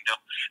Wrestle Kingdom.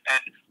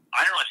 And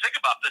I don't really think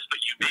about this, but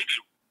you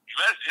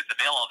guys hit the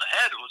nail on the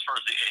head as far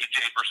as the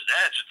AJ versus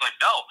Edge. It's like,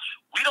 no,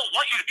 we don't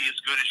want you to be as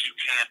good as you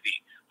can be,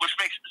 which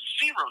makes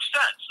zero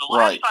sense. The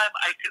last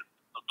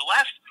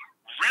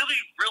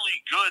really, really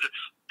good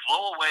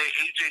blow-away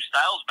AJ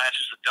Styles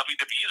matches in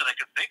WWE that I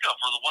can think of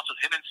were the ones with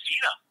him and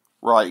Cena.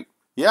 Right.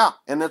 Yeah,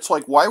 and it's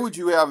like, why would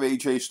you have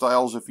AJ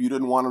Styles if you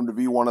didn't want him to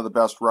be one of the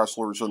best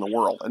wrestlers in the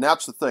world? And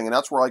that's the thing, and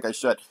that's where, like I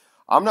said,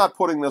 I'm not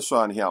putting this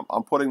on him.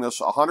 I'm putting this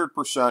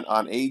 100%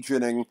 on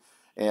agenting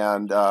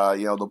and,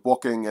 the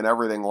booking and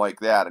everything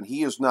like that, and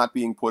he is not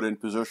being put in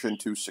position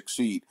to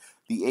succeed.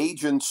 The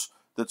agents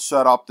that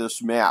set up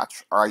this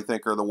match, I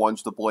think, are the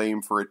ones to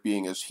blame for it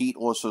being as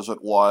heatless as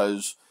it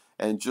was,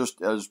 and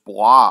just as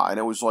blah. And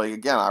it was like,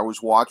 again, I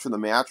was watching the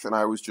match and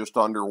I was just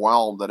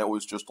underwhelmed. And it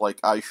was just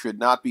like, I should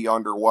not be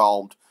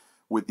underwhelmed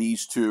with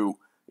these two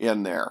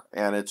in there.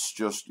 And it's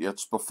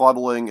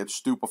befuddling, it's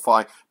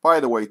stupefying. By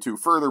the way, too,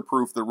 further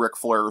proof that Ric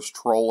Flair is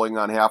trolling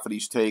on half of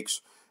these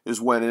takes is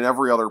when in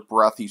every other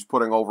breath he's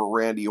putting over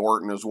Randy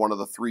Orton as one of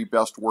the three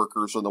best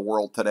workers in the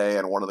world today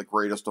and one of the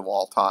greatest of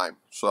all time.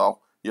 So,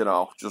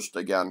 just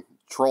again,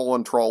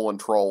 trolling,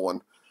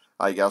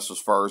 I guess, as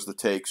far as the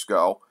takes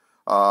go.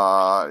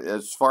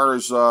 As far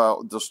as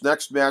this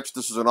next match,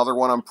 this is another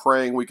one I'm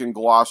praying we can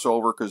gloss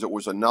over because it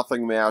was a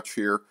nothing match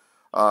here.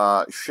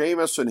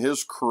 Sheamus and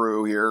his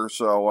crew here,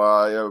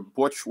 so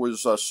Butch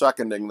was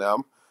seconding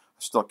them. I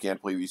still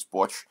can't believe he's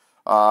Butch.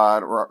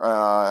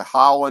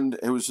 Holland,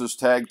 who was his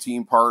tag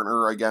team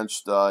partner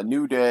against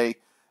New Day.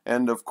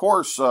 And of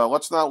course,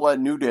 let's not let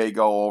New Day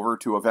go over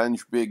to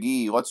avenge Big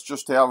E. Let's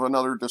just have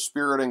another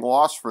dispiriting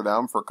loss for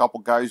them, for a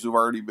couple guys who've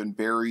already been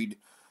buried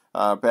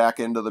back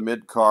into the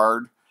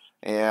mid-card.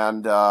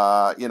 And,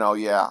 I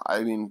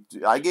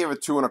gave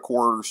it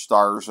 2.25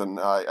 stars, and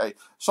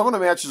some of the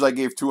matches I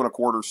gave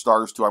 2.25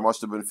 stars to, I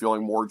must have been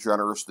feeling more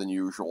generous than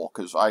usual,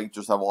 because I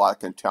just have a lot of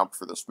contempt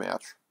for this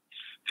match.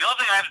 The only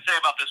thing I have to say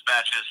about this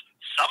match is,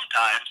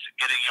 sometimes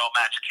getting your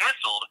match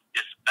canceled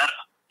is better.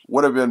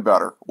 Would have been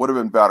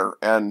better,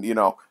 and,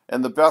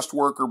 and the best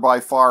worker by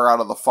far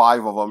out of the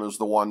 5 of them is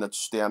the one that's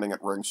standing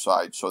at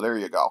ringside, so there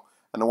you go.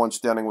 And the one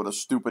standing with a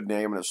stupid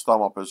name and his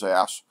thumb up his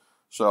ass.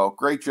 So,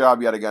 great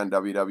job yet again,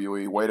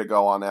 WWE. Way to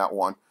go on that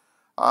one.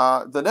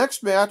 The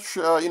next match,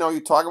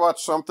 you talk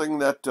about something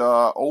that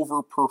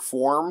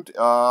overperformed.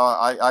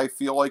 I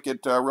feel like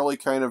it really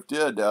kind of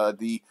did.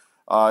 The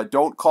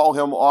don't call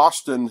him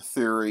Austin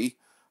theory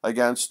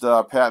against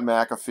Pat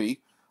McAfee.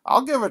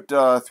 I'll give it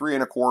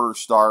 3.25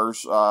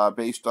 stars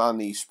based on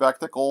the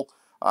spectacle.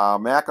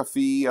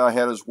 McAfee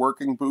had his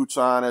working boots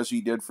on as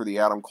he did for the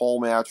Adam Cole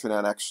match in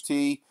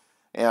NXT.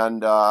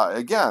 And,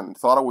 again,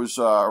 thought it was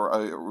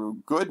a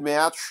good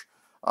match.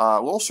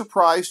 A little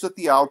surprised at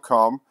the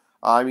outcome.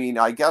 I mean,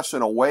 I guess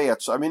in a way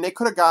they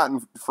could have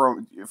gotten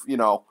from,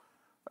 to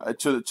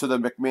the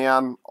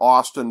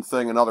McMahon-Austin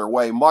thing another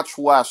way, much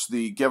less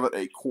the give it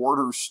a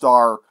 1/4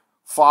 star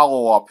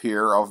follow-up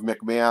here of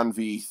McMahon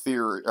v.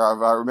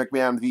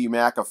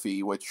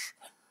 McAfee, which,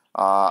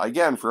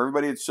 again, for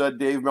everybody that said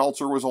Dave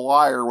Meltzer was a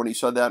liar when he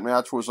said that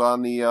match was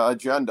on the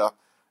agenda,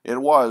 it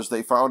was.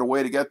 They found a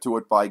way to get to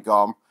it, by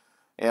gum.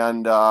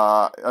 And,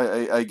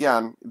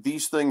 again,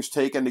 these things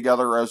taken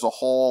together as a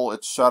whole,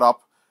 it set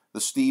up the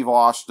Steve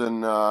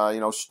Austin,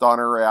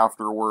 stunner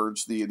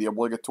afterwards, the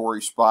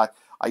obligatory spot.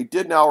 I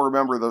did now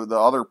remember the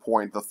other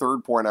point, the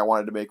third point I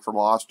wanted to make from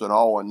Austin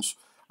Owens,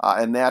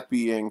 and that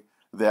being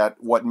that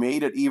what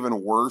made it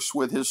even worse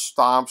with his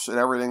stomps and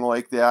everything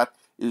like that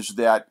is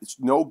that it's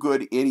no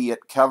good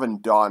idiot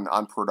Kevin Dunn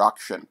on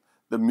production.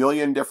 the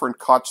million different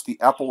cuts, the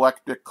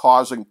epileptic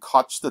causing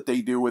cuts that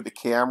they do with the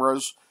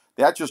cameras,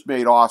 that just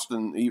made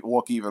Austin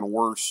look even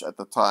worse at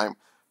the time.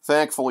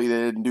 Thankfully, they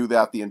didn't do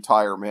that the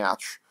entire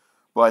match.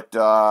 But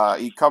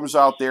he comes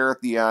out there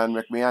at the end.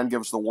 McMahon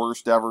gives the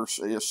worst ever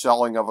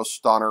selling of a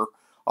stunner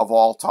of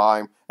all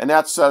time. And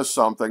that says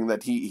something,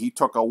 that he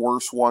took a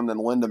worse one than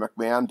Linda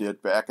McMahon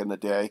did back in the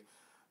day.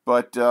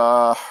 But,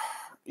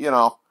 you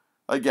know,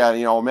 again,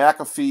 you know,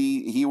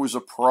 McAfee, he was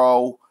a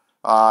pro.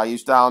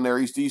 He's down there.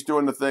 He's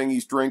doing the thing.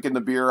 He's drinking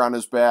the beer on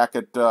his back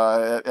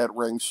at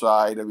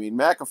ringside. I mean,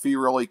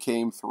 McAfee really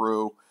came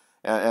through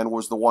and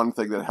was the one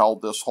thing that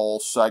held this whole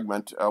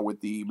segment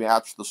with the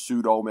match, the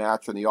pseudo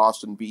match, and the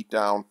Austin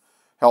beatdown,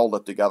 held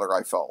it together,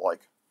 I felt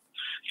like.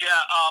 Yeah,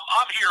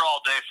 I'm here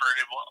all day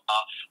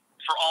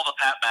for all the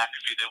Pat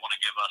McAfee they want to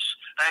give us.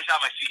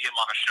 Anytime I see him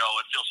on a show,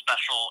 it feels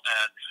special.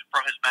 And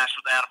from his match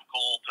with Adam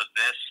Cole to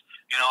this,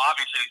 you know,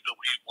 obviously he's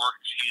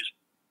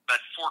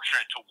been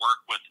fortunate to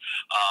work with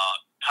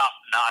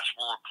top-notch,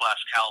 world-class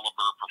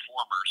caliber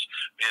performers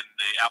in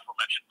the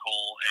aforementioned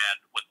Cole and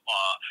with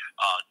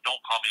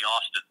Don't Call Me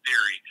Austin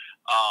Theory.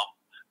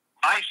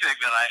 My thing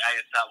that I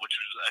had thought, which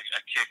was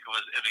a kick,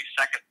 was in the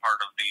second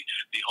part of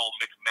the whole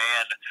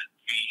McMahon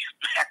v.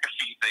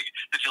 McAfee thing.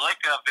 Did you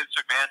like Vince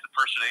McMahon's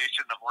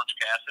impersonation of Orange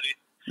Cassidy?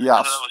 Yes.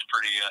 I thought that was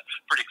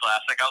pretty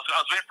classic. I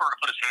was waiting for him to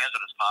put his hands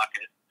in his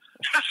pocket.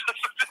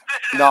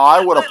 No,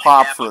 I would have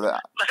popped for that.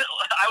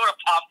 I would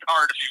have popped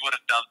hard if you would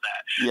have done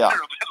that. Yeah. It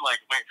would have been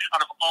like, wait, out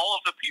of all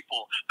of the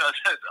people,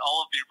 all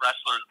of the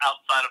wrestlers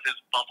outside of his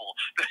bubble,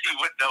 that he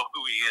would know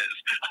who he is.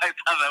 I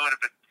thought that would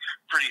have been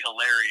pretty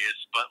hilarious.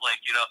 But,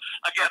 like, you know,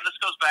 again, this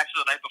goes back to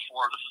the night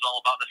before. This is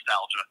all about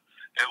nostalgia.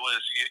 It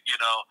was, you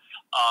know,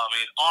 I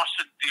mean,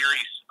 Austin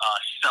Theory's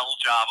sell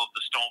job of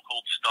the Stone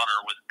Cold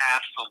Stunner was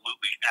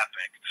absolutely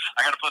epic.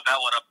 I got to put that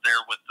one up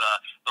there with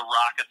The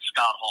Rock and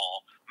Scott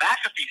Hall.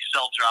 McAfee's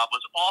sell job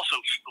was also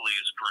equally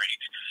as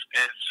great.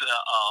 It's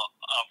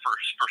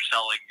for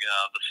selling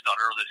the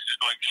Stunner. This is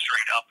going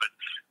straight up and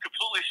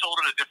completely sold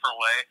it a different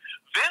way.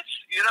 Vince,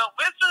 you know,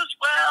 Vince is,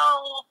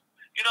 well,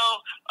 you know,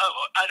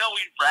 I know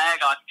we rag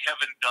on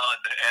Kevin Dunn,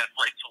 and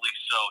rightfully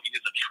so. He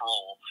is a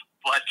troll.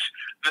 But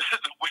the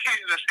way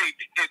that they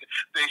did,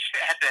 they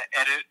had to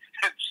edit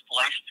and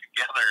splice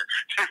together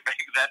to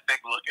make that thing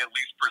look at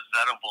least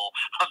presentable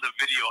on the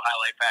video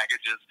highlight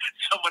packages.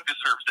 Someone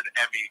deserves an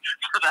Emmy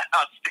for that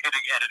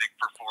outstanding editing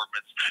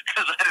performance,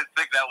 because I didn't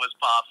think that was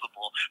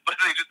possible.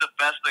 But they did the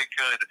best they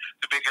could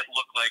to make it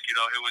look like, you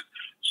know, it was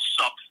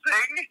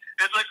something.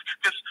 It's like,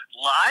 because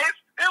live,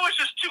 it was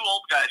just two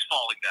old guys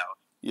falling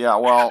down. Yeah,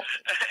 well,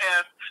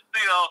 and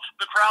you know,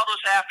 the crowd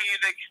was happy.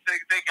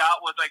 They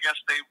got what I guess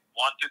they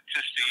wanted to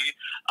see.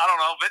 I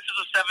don't know. Vince is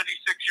a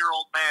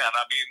 76-year-old man.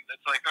 I mean,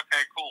 it's like,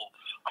 okay, cool.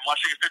 I'm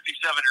watching a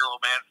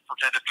 57-year-old man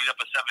pretend to beat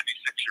up a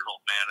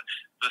 76-year-old man.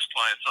 At this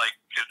point, it's like,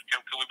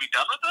 can we be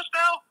done with this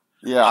now?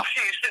 yeah. I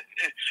mean,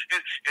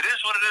 it is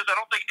what it is. I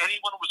don't think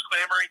anyone was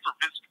clamoring for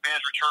Vince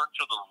McMahon's return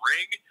to the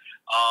ring.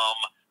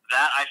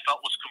 That I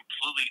felt was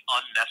completely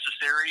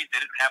unnecessary. They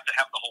didn't have to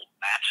have the whole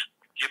match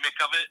gimmick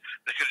of it.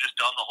 They could have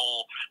just done the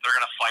whole, they're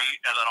going to fight,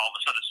 and then all of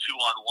a sudden it's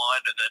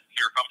 2-on-1, and then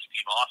here comes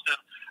Team Austin.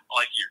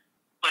 Like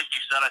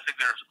you said, I think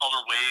there's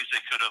other ways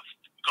they could have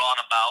gone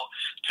about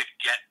to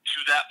get to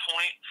that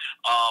point.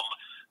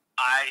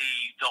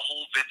 The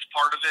whole Vince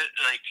part of it,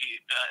 like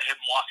him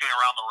walking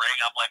around the ring,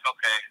 I'm like,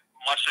 okay,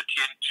 much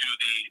akin to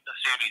the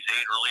Sami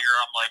Zayn earlier.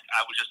 I'm like,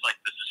 I was just like,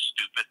 this is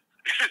stupid.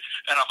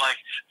 And I'm like,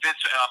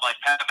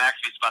 Pat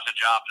McAfee's about to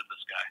job to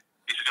this guy.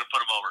 He's going to put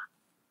him over.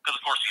 Because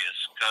of course he is,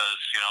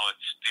 because, you know,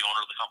 it's the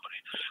owner of the company.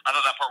 I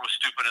thought that part was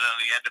stupid, and then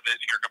at the end of it,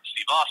 here comes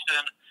Steve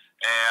Austin,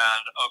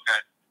 and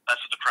okay, that's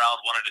what the crowd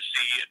wanted to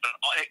see. But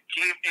it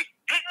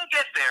didn't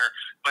get there,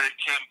 but it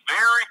came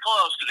very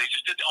close, because they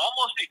just did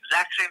almost the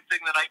exact same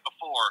thing the night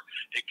before.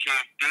 It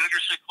came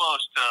dangerously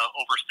close to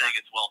overstaying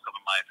its welcome,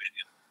 in my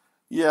opinion.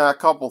 Yeah, a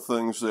couple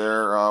things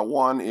there.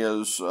 One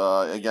is,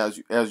 again,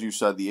 as you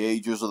said, the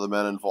ages of the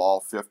men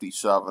involved,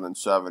 57 and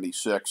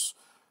 76.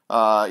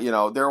 You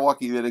know, they're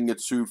lucky they didn't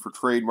get sued for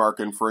trademark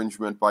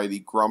infringement by the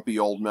Grumpy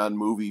Old Men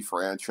movie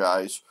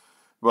franchise.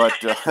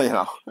 But, you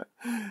know,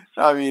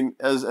 I mean,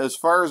 as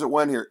far as it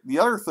went here, the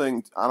other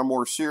thing, on a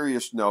more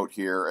serious note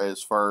here,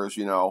 as far as,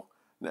 you know,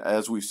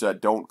 as we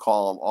said, don't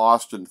call him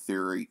Austin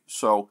Theory.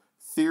 So,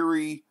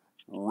 Theory,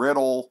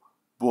 Riddle,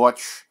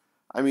 Butch,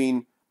 I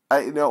mean,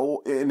 you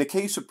know, in the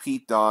case of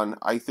Pete Dunne,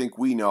 I think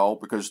we know,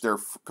 because they're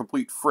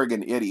complete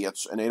friggin'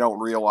 idiots, and they don't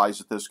realize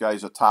that this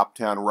guy's a top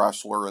 10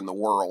 wrestler in the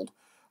world.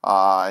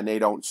 And they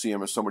don't see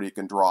him as somebody who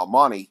can draw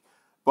money.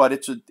 But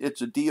it's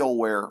a deal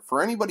where,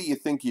 for anybody you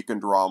think you can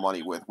draw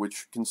money with,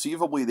 which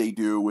conceivably they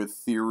do with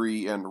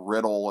Theory and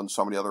Riddle and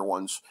some of the other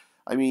ones,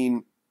 I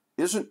mean,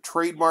 isn't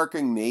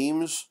trademarking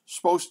names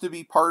supposed to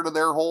be part of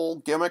their whole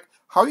gimmick?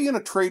 How are you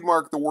going to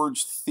trademark the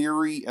words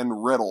Theory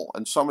and Riddle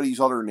and some of these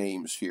other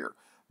names here?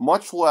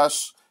 Much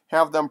less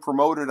have them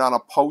promoted on a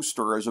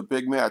poster as a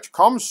big match.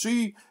 Come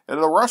see the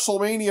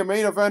WrestleMania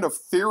main event of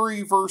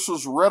Theory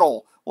versus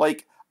Riddle.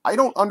 Like, I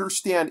don't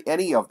understand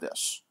any of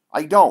this.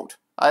 I don't.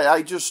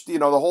 I just, the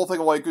whole thing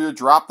of like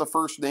drop the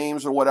first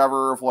names or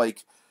whatever of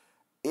like,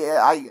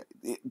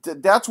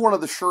 that's one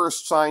of the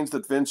surest signs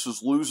that Vince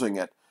is losing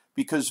it,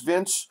 because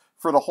Vince,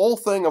 for the whole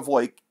thing of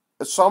like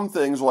some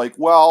things like,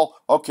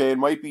 well, okay, it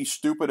might be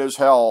stupid as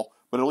hell,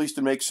 but at least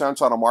it makes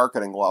sense on a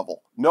marketing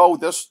level. No,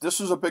 this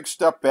is a big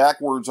step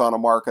backwards on a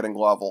marketing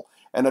level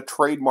and a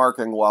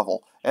trademarking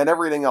level and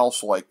everything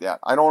else like that.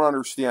 I don't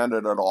understand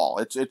it at all.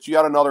 It's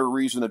yet another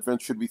reason that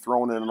Vince should be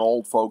thrown in an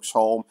old folks'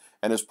 home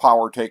and his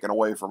power taken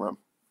away from him.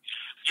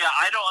 Yeah,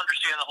 I don't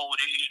understand the whole.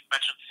 You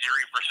mentioned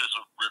Theory versus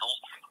Riddle,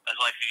 and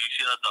like you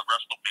see that the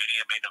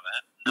WrestleMania main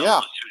event.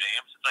 Those two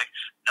names. It's like,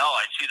 no,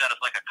 I see that as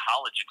like a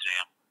college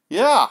exam.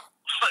 Yeah.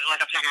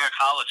 Like I'm taking a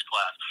college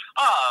class.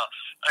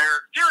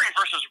 Theory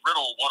versus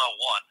Riddle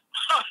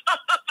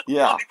 101.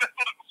 Yeah. Like, that's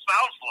what it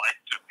sounds like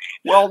to me.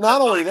 Well,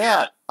 not only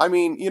that, I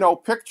mean,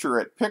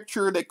 picture it.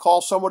 Picture they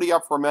call somebody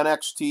up from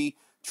NXT,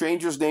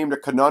 change his name to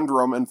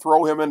Conundrum, and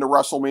throw him into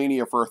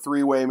WrestleMania for a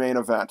 3-way main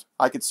event.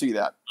 I could see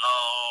that.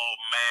 Oh,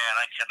 man,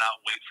 I cannot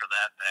wait for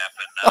that to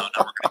happen. No,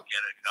 never going to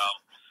get it.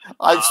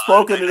 I've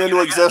spoken it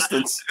into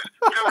existence.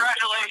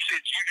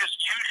 Congratulations! You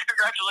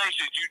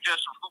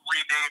just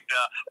renamed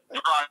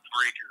Braun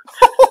Breaker.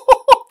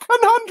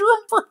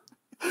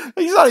 Conundrum.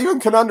 He's not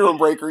even Conundrum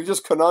Breaker. He's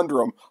just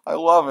Conundrum. I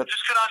love it.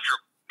 Just Conundrum.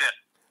 Yeah.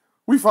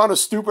 We found a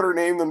stupider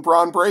name than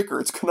Braun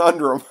Breaker. It's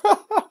Conundrum.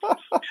 Conundrum.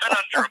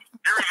 Here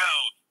we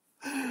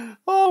go.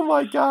 Oh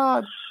my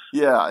God.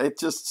 Yeah, it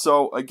just,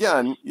 so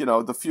again,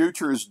 the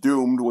future is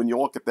doomed when you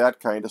look at that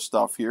kind of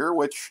stuff here,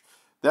 which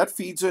that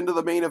feeds into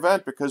the main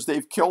event because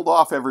they've killed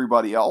off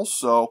everybody else.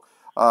 So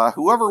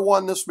whoever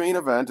won this main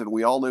event, and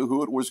we all knew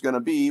who it was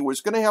going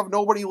to have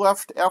nobody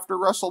left after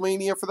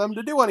WrestleMania for them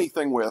to do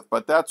anything with.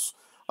 But that's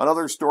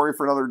another story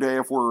for another day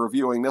if we're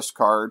reviewing this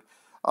card.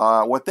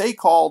 What they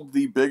called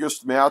the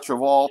biggest match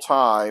of all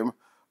time,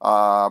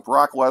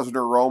 Brock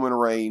Lesnar, Roman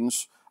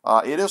Reigns.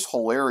 It is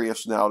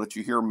hilarious now that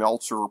you hear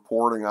Meltzer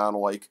reporting on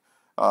like,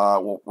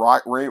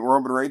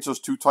 Roman Reigns has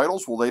 2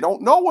 titles. Well, they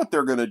don't know what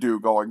they're going to do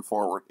going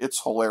forward.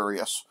 It's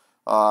hilarious.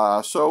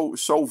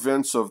 So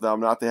Vince of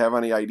them not to have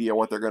any idea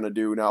what they're going to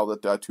do now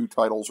that 2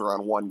 titles are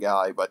on one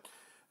guy. But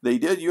they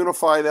did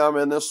unify them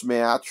in this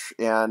match,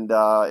 and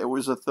it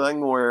was a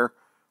thing where,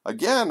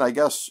 again, I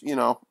guess,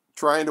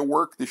 trying to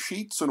work the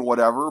sheets and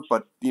whatever,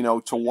 but,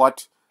 to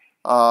what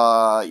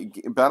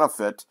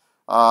benefit.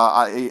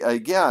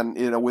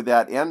 With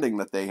that ending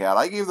that they had,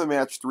 I gave the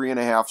match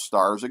 3.5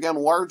 stars. Again,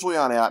 largely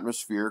on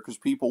atmosphere because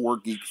people were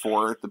geeked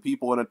for it. The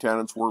people in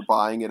attendance were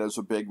buying it as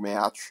a big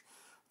match.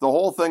 The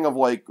whole thing of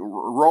like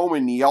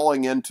Roman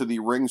yelling into the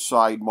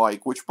ringside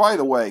mic, which, by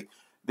the way,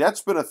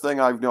 that's been a thing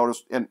I've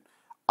noticed. And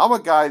I'm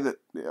a guy that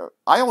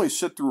I only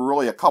sit through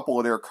really a couple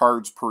of their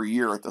cards per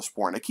year at this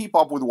point. I keep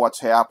up with what's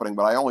happening,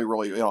 but I only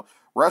really,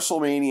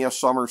 WrestleMania,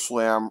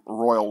 SummerSlam,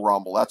 Royal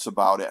Rumble. That's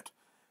about it.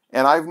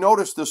 And I've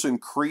noticed this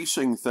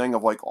increasing thing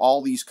of like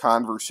all these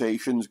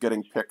conversations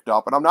getting picked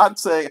up. And I'm not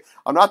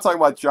talking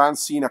about John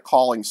Cena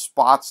calling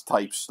spots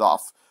type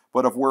stuff,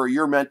 but of where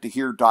you're meant to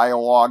hear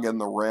dialogue in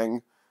the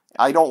ring.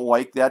 I don't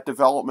like that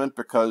development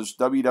because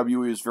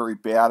WWE is very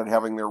bad at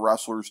having their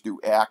wrestlers do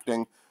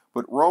acting.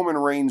 But Roman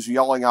Reigns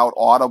yelling out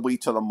audibly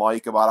to the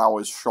mic about how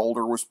his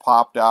shoulder was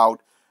popped out,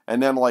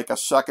 and then like a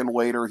second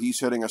later he's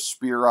hitting a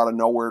spear out of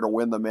nowhere to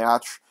win the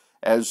match,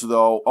 as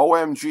though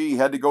OMG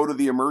had to go to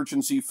the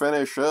emergency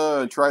finish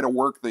and try to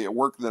work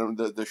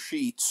the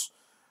sheets,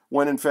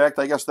 when in fact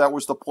I guess that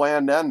was the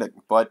planned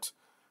ending. But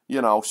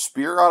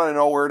spear out of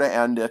nowhere to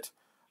end it.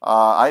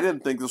 I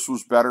didn't think this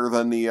was better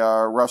than the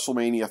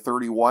WrestleMania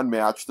 31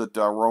 match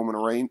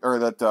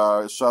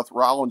that Seth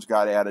Rollins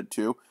got added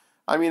to.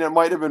 I mean, it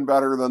might have been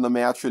better than the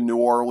match in New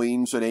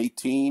Orleans in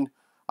 18.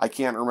 I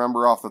can't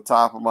remember off the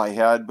top of my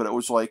head, but it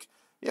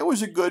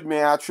was a good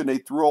match, and they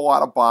threw a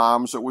lot of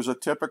bombs. It was a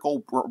typical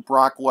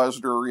Brock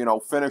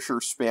Lesnar, finisher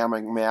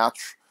spamming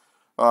match,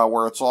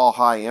 where it's all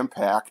high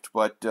impact.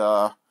 But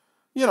I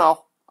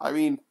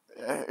mean,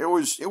 it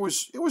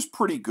was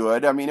pretty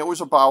good. I mean, it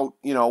was about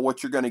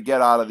what you're going to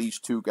get out of these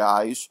two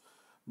guys.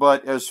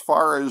 But as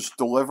far as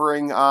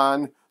delivering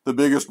on the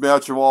biggest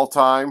match of all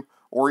time,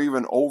 or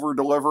even over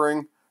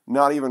delivering,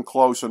 not even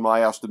close in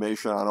my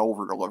estimation on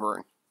over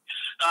delivering.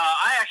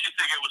 I actually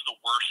think it was the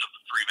worst of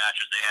the 3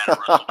 matches they had at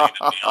WrestleMania,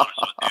 to be honest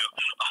with you.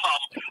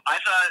 I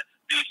thought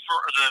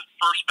the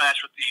first match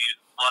with the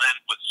run-in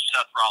with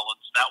Seth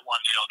Rollins, that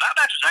one, that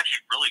match was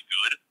actually really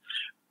good,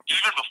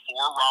 even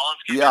before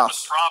Rollins came in. But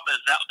the problem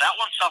is that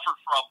one suffered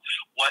from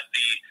what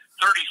the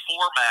 34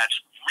 match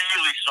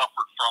really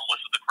suffered from, was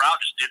that the crowd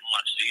just didn't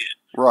want to see it.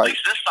 Right. At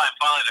least this time,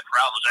 finally, the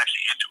crowd was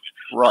actually into it.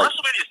 Right.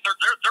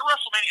 Their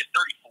WrestleMania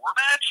 34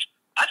 match,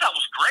 I thought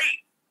was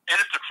great. And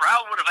if the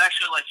crowd would have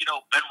actually,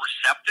 been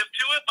receptive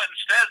to it, but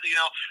instead,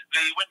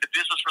 they went into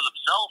business for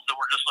themselves and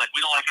were just like,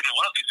 we don't like any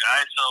one of these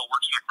guys, so we're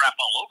just going to crap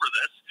all over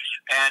this.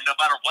 And no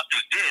matter what they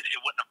did, it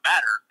wouldn't have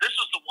mattered. This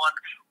was the one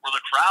where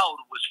the crowd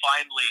was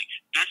finally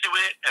into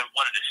it and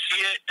wanted to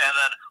see it, and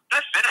then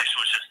that finish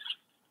was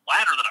just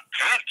flatter than a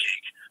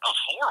pancake. That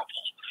was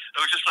horrible.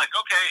 It was just like,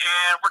 okay,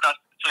 and we're done.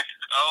 It's like,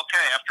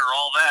 okay, after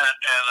all that,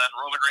 and then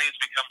Roman Reigns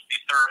becomes the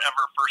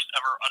first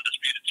ever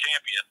undisputed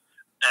champion,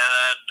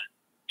 and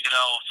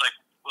it's like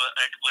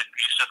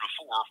you said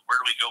before, where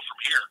do we go from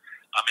here?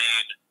 I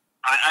mean,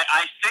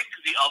 I think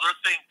the other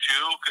thing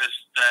too, because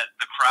that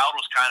the crowd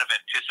was kind of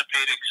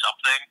anticipating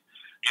something.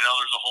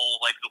 There's a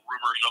whole the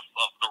rumors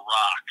of The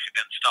Rock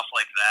and stuff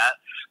like that.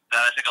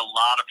 That I think a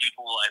lot of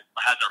people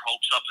had their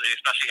hopes up,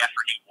 especially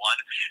after he won.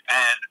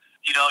 And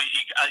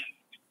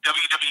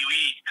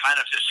WWE kind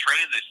of just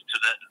trained this to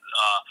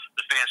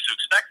the fans to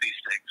expect these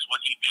things.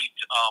 When he beat,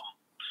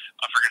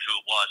 I forget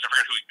who it was. I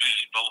forget who he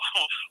beat, but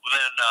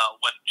then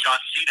when John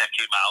Cena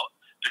came out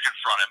to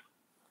confront him,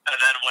 and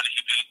then when he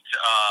beat,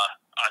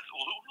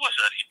 who was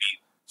that he beat?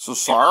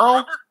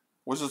 Cesaro?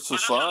 Was it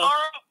Cesaro?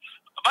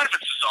 It might have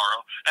been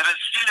Cesaro. And then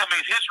Cena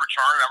made his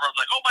return, and everyone's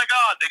like, oh my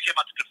God, they came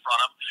out to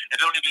confront him.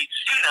 And then when he beat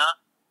Cena,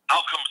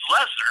 out comes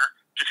Lesnar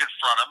to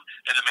confront him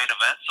in the main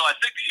event. So I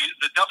think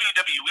the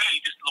WWE,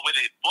 just the way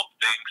they booked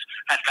things,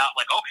 had got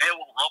okay,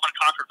 well, Roman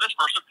conquered this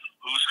person.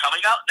 Who's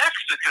coming out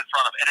next to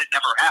confront him? And it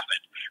never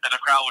happened. And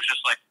the crowd was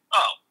just like,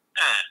 oh,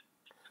 eh.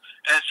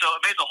 And so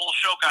it made the whole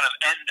show kind of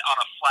end on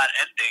a flat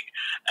ending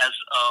as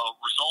a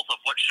result of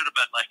what should have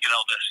been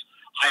this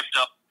hyped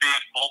up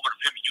big moment of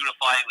him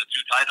unifying the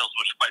two titles,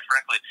 which quite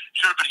frankly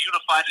should have been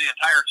unified the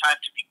entire time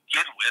to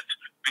begin with,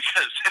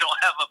 because they don't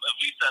have, as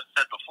we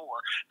said before,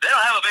 they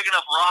don't have a big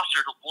enough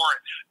roster to warrant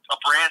a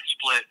brand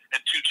split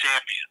and two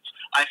champions.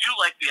 I do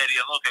like the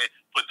idea of, okay,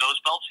 put those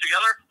belts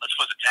together, let's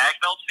put the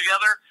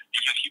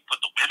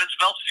put the women's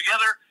belts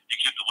together, you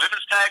keep the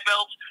women's tag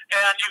belts,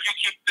 and you can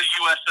keep the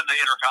U.S. and the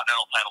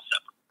Intercontinental title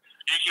separate.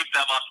 You keep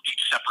them on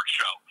each separate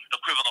show,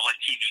 equivalent of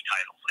TV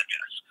titles, I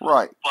guess.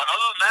 Right. But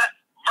other than that,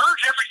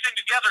 merge everything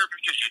together,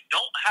 because you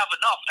don't have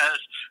enough, as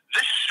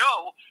this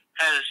show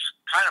has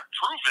kind of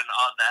proven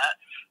on that.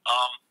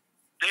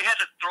 They had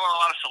to throw in a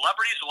lot of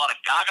celebrities, a lot of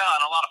gaga,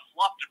 and a lot of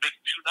fluff to make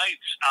two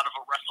nights out of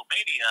a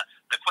WrestleMania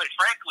that, quite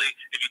frankly,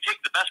 if you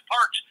take the best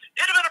parts,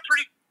 it'd have been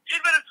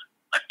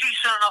a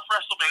decent enough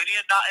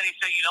WrestleMania. Not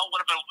anything,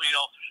 would have been,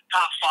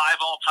 top 5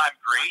 all-time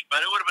great,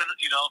 but it would have been,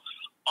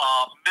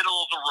 middle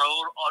of the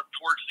road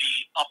towards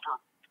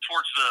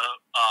the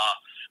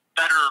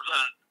better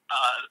than,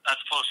 as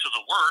opposed to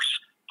the worst.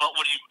 But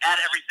when you add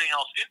everything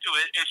else into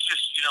it, it's just,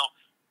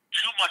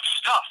 too much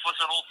stuff.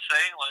 What's an old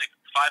saying?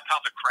 5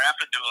 pounds of crap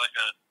into a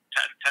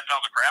 10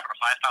 pounds of crap in a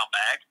 5-pound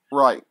bag.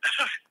 Right.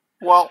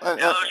 Well,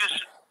 just,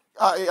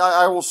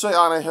 I will say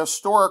on a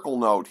historical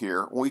note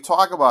here, when we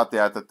talk about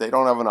that they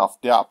don't have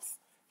enough depth,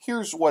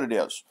 here's what it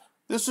is.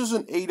 This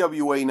isn't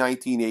AWA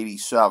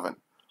 1987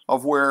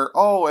 of where,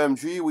 oh,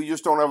 MG, we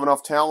just don't have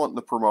enough talent in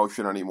the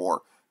promotion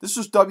anymore. This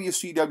is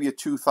WCW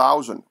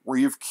 2000, where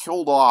you've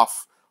killed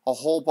off a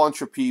whole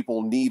bunch of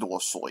people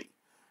needlessly.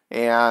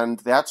 And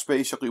that's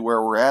basically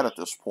where we're at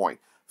this point.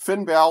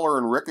 Finn Balor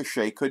and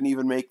Ricochet couldn't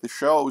even make the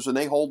shows, and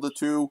they hold the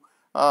two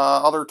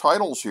other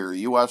titles here,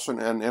 U.S.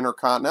 and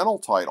Intercontinental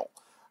title.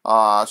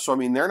 So, I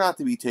mean, they're not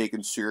to be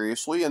taken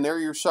seriously, and they're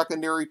your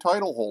secondary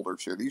title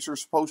holders here. These are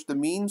supposed to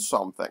mean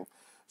something.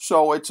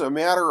 So it's a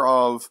matter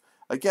of,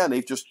 again,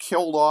 they've just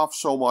killed off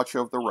so much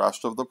of the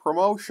rest of the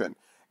promotion.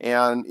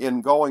 And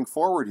in going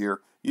forward here,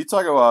 you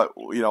talk about,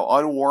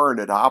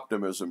 unwarranted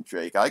optimism,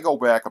 Jake. I go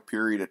back a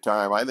period of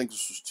time, I think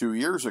this was 2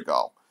 years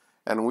ago,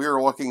 and we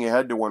were looking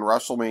ahead to when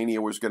WrestleMania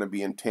was going to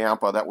be in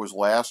Tampa. That was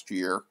last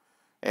year.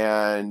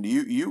 And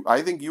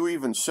I think you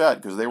even said,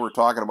 because they were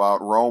talking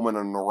about Roman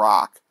and The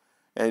Rock,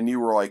 and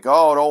you were like,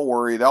 oh, don't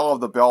worry, they'll have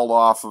the belt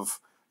off of,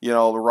 The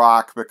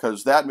Rock,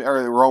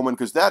 or Roman,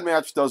 because that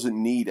match doesn't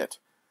need it.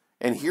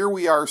 And here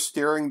we are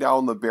staring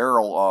down the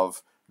barrel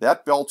of,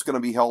 that belt's going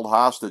to be held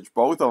hostage,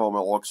 both of them,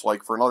 it looks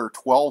like, for another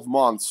 12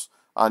 months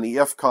on the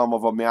if-come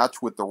of a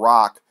match with The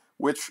Rock,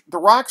 which The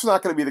Rock's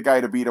not going to be the guy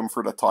to beat him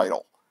for the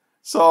title.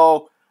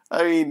 So,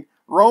 I mean,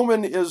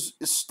 Roman is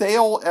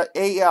stale at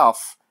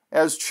AF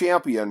as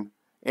champion,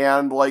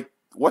 and,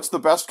 what's the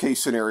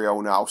best-case scenario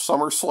now?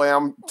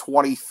 SummerSlam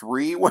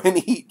 23 when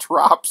he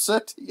drops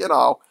it?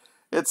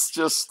 It's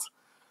just,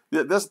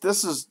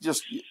 this is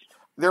just...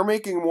 They're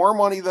making more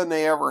money than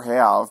they ever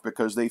have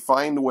because they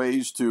find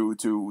ways to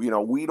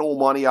wheedle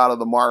money out of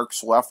the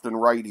marks left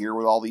and right here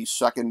with all these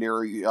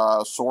secondary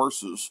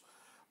sources.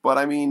 But,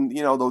 I mean,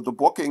 the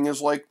booking is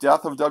like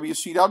Death of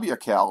WCW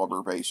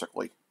caliber,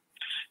 basically.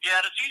 Yeah,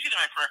 and it's easy to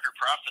make record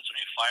profits when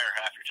you fire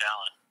half your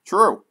talent.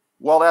 True.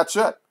 Well, that's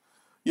it.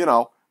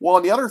 Well,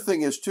 and the other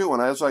thing is, too,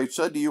 and as I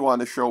said to you on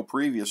the show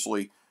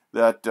previously,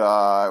 that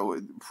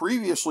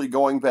previously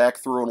going back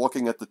through and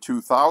looking at the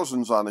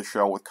 2000s on the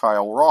show with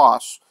Kyle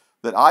Ross,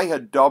 that I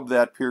had dubbed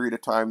that period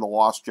of time the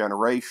Lost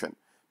Generation.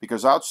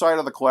 Because outside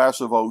of the class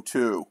of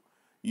 '02,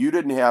 you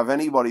didn't have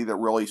anybody that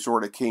really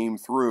sort of came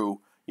through,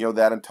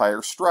 that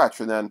entire stretch.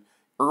 And then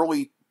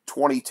early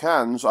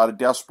 2010s, out of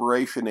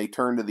desperation, they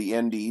turned to the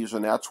indies,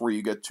 and that's where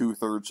you get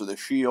 2/3 of the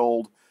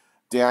Shield,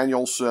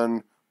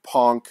 Danielson,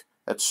 Punk,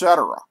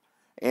 etc.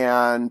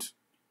 And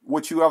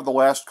what you have the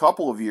last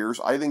couple of years,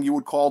 I think you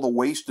would call the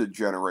wasted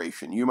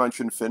generation. You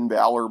mentioned Finn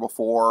Balor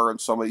before and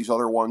some of these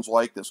other ones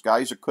like this.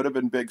 Guys that could have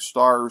been big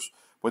stars,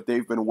 but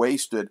they've been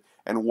wasted.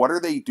 And what are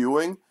they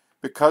doing?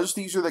 Because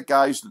these are the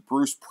guys that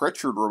Bruce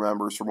Pritchard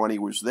remembers from when he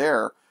was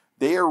there,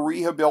 they are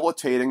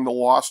rehabilitating the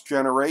lost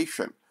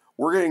generation.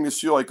 We're getting to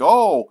see like,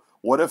 oh,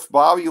 what if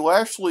Bobby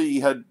Lashley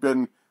had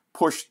been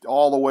pushed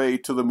all the way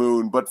to the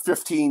moon, but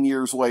 15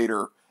 years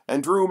later?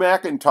 And Drew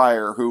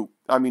McIntyre, who,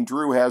 I mean,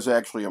 Drew has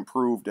actually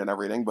improved and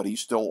everything, but he's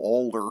still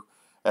older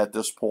at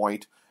this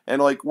point. And,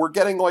 like, we're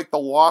getting, like, the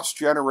lost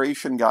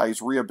generation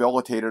guys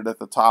rehabilitated at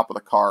the top of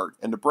the card.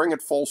 And to bring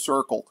it full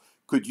circle,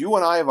 could you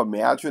and I have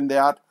imagined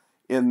that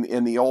in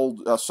the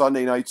old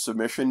Sunday Night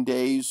Submission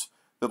days?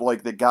 That,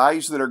 like, the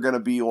guys that are going to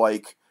be,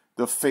 like,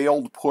 the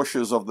failed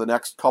pushes of the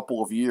next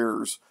couple of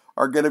years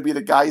are going to be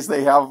the guys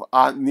they have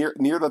on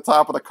near the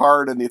top of the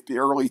card in the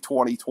early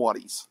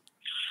 2020s.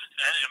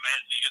 And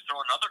you can throw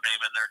another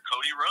name in there,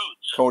 Cody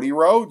Rhodes. Cody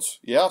Rhodes,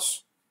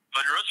 yes.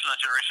 Cody Rhodes from that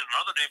generation.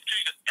 Another name, too,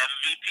 you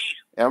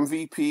got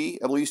MVP.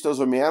 MVP, at least as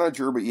a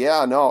manager, but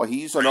yeah, no,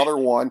 he's another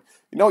one.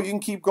 You know, you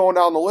can keep going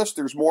down the list.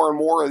 There's more and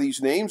more of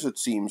these names, it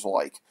seems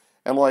like.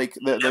 And like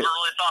never really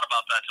thought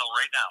about that till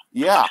right now.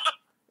 Yeah.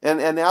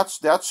 And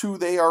that's who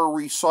they are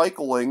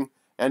recycling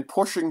and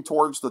pushing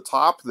towards the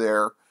top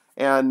there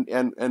and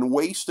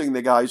wasting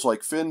the guys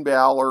like Finn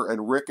Balor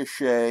and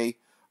Ricochet,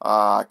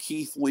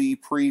 Keith Lee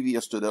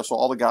previous to this,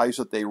 all the guys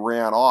that they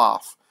ran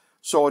off.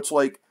 So it's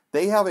like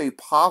they have a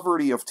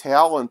poverty of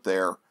talent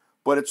there,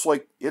 but it's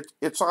like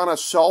it's on a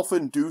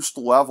self-induced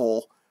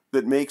level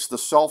that makes the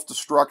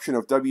self-destruction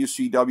of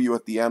WCW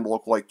at the end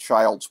look like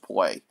child's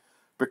play.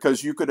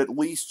 Because you could at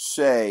least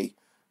say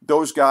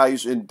those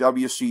guys in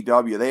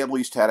WCW, they at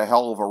least had a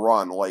hell of a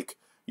run. Like,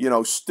 you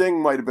know,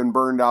 Sting might have been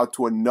burned out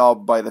to a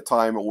nub by the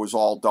time it was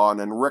all done,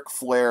 and Ric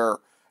Flair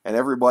and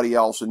everybody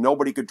else, and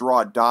nobody could draw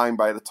a dime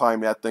by the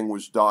time that thing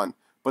was done.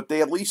 But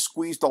they at least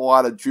squeezed a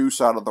lot of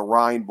juice out of the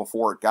rind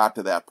before it got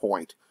to that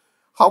point.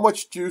 How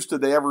much juice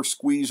did they ever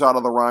squeeze out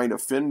of the rind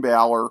of Finn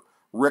Balor,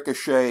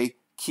 Ricochet,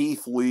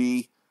 Keith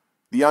Lee,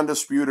 the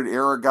Undisputed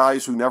Era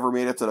guys who never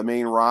made it to the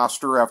main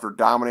roster after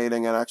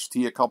dominating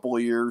NXT a couple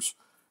of years?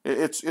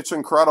 It's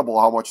incredible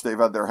how much they've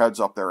had their heads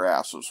up their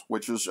asses,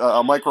 which is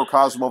a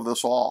microcosm of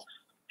this all.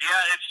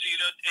 Yeah, it's, you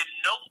know, in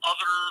no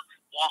other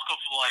walk of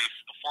life,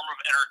 a form of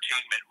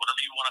entertainment,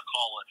 whatever you want to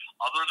call it,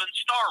 other than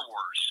Star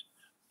Wars,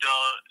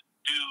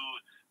 do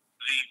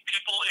the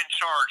people in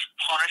charge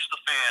punish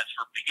the fans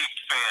for being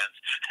fans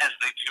as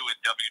they do in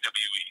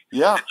WWE.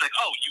 Yeah. It's like,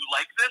 oh, you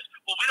like this?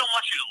 Well, we don't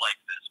want you to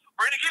like this.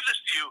 We're going to give this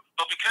to you,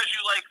 but because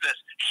you like this,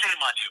 shame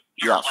on you.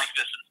 You're Yes. like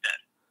this instead.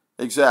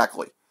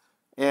 Exactly.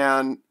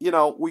 And, you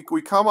know,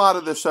 we come out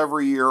of this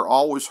every year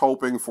always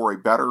hoping for a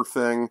better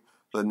thing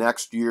the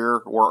next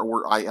year.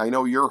 I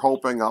know you're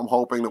hoping, I'm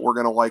hoping that we're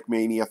going to like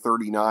Mania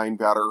 39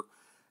 better.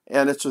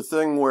 And it's a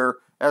thing where,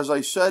 as I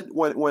said,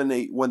 when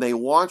they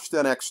launched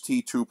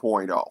NXT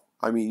 2.0,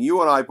 I mean,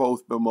 you and I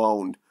both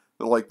bemoaned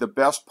that, like, the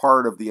best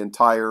part of the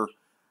entire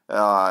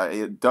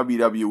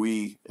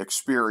WWE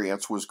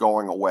experience was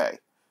going away.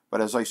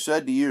 But as I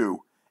said to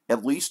you,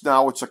 at least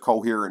now it's a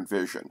coherent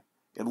vision.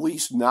 At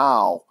least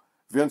now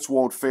Vince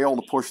won't fail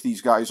to push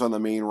these guys on the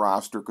main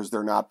roster because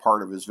they're not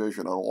part of his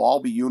vision. It'll all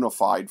be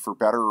unified for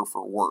better or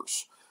for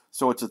worse.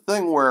 So it's a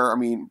thing where, I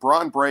mean,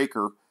 Braun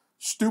Breaker,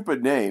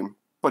 stupid name,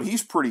 but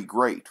he's pretty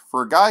great.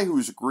 For a guy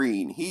who's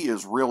green, he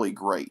is really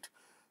great.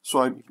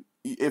 So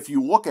if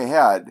you look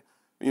ahead,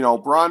 you know,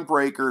 Braun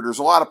Breaker, there's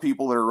a lot of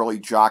people that are really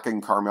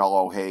jocking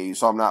Carmelo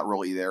Hayes. I'm not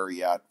really there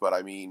yet, but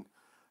I mean,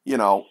 you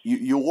know,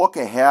 you look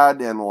ahead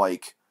and,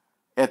 like,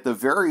 at the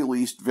very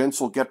least, Vince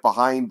will get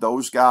behind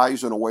those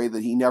guys in a way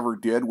that he never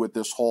did with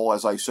this whole,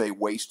 as I say,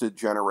 wasted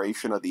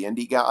generation of the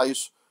indie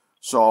guys.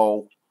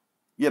 So,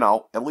 you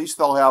know, at least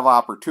they'll have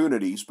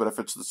opportunities. But if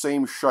it's the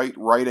same shite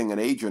writing and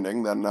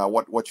agenting, then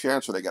what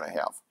chance are they going to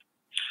have?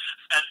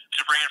 And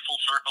to bring it full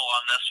circle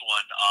on this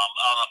one, I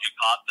don't know if you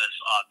caught this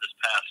this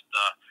past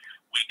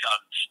week on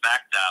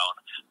SmackDown.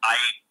 I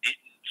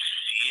didn't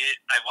see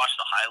it. I watched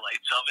the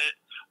highlights of it.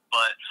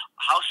 But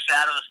how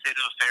sad of a state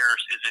of affairs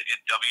is it in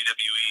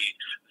WWE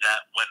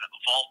that when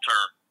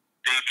Walter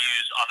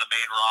debuts on the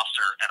main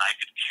roster and I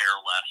could care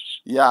less?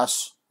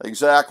 Yes,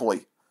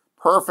 exactly.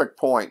 Perfect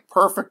point.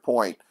 Perfect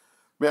point.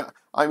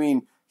 I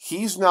mean,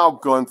 he's now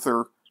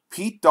Gunther.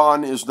 Pete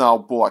Dunne is now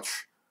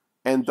Butch.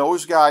 And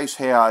those guys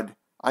had,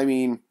 I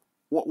mean,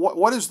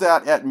 what is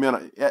that at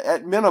minimum?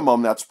 At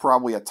minimum, that's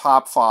probably a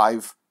top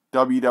 5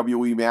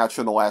 WWE match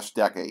in the last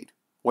decade.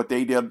 What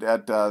they did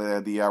at the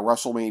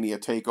WrestleMania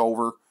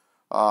TakeOver.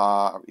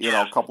 You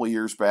know, a couple of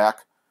years back.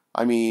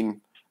 I mean,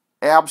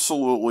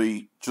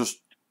 absolutely just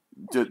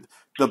did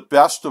the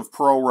best of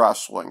pro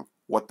wrestling,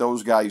 what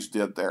those guys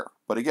did there.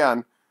 But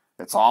again,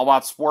 it's all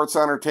about sports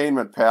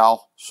entertainment,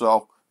 pal.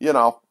 So, you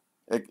know,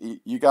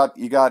 we've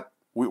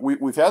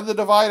had the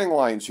dividing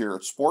lines here.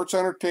 It's sports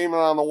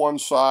entertainment on the one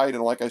side,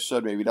 and like I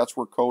said, maybe that's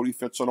where Cody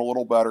fits in a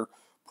little better.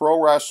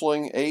 Pro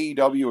wrestling,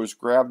 AEW has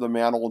grabbed the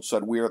mantle and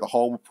said, we are the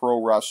home of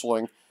pro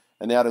wrestling.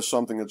 And that is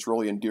something that's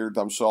really endeared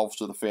themselves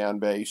to the fan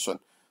base and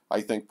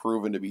I think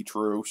proven to be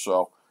true.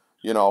 So,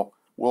 you know,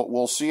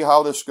 we'll see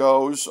how this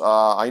goes.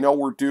 I know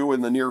we're due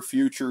in the near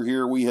future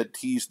here. We had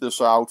teased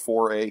this out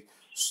for a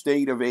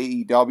State of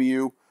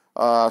AEW.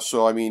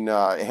 So, I mean,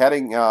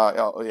 heading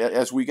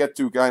as we get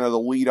to kind of the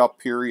lead-up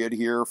period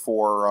here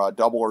for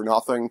Double or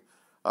Nothing,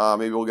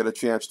 maybe we'll get a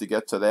chance to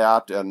get to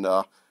that and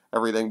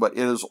everything. But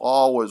it is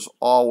always,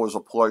 always a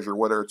pleasure,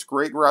 whether it's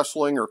great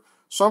wrestling or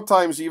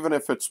sometimes even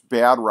if it's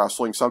bad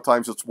wrestling.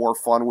 Sometimes it's more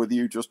fun with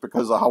you just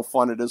because of how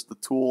fun it is to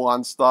tool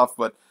on stuff.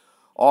 But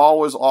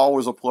always,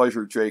 always a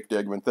pleasure, Jake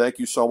Digman. Thank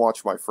you so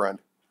much, my friend.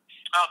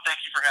 Oh, thank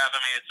you for having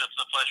me. It's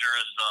the pleasure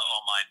is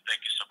all mine. Thank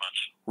you so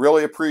much.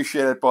 Really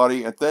appreciate it,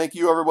 buddy. And thank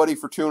you, everybody,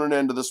 for tuning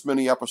in to this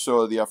mini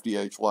episode of the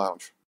FDH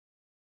Lounge.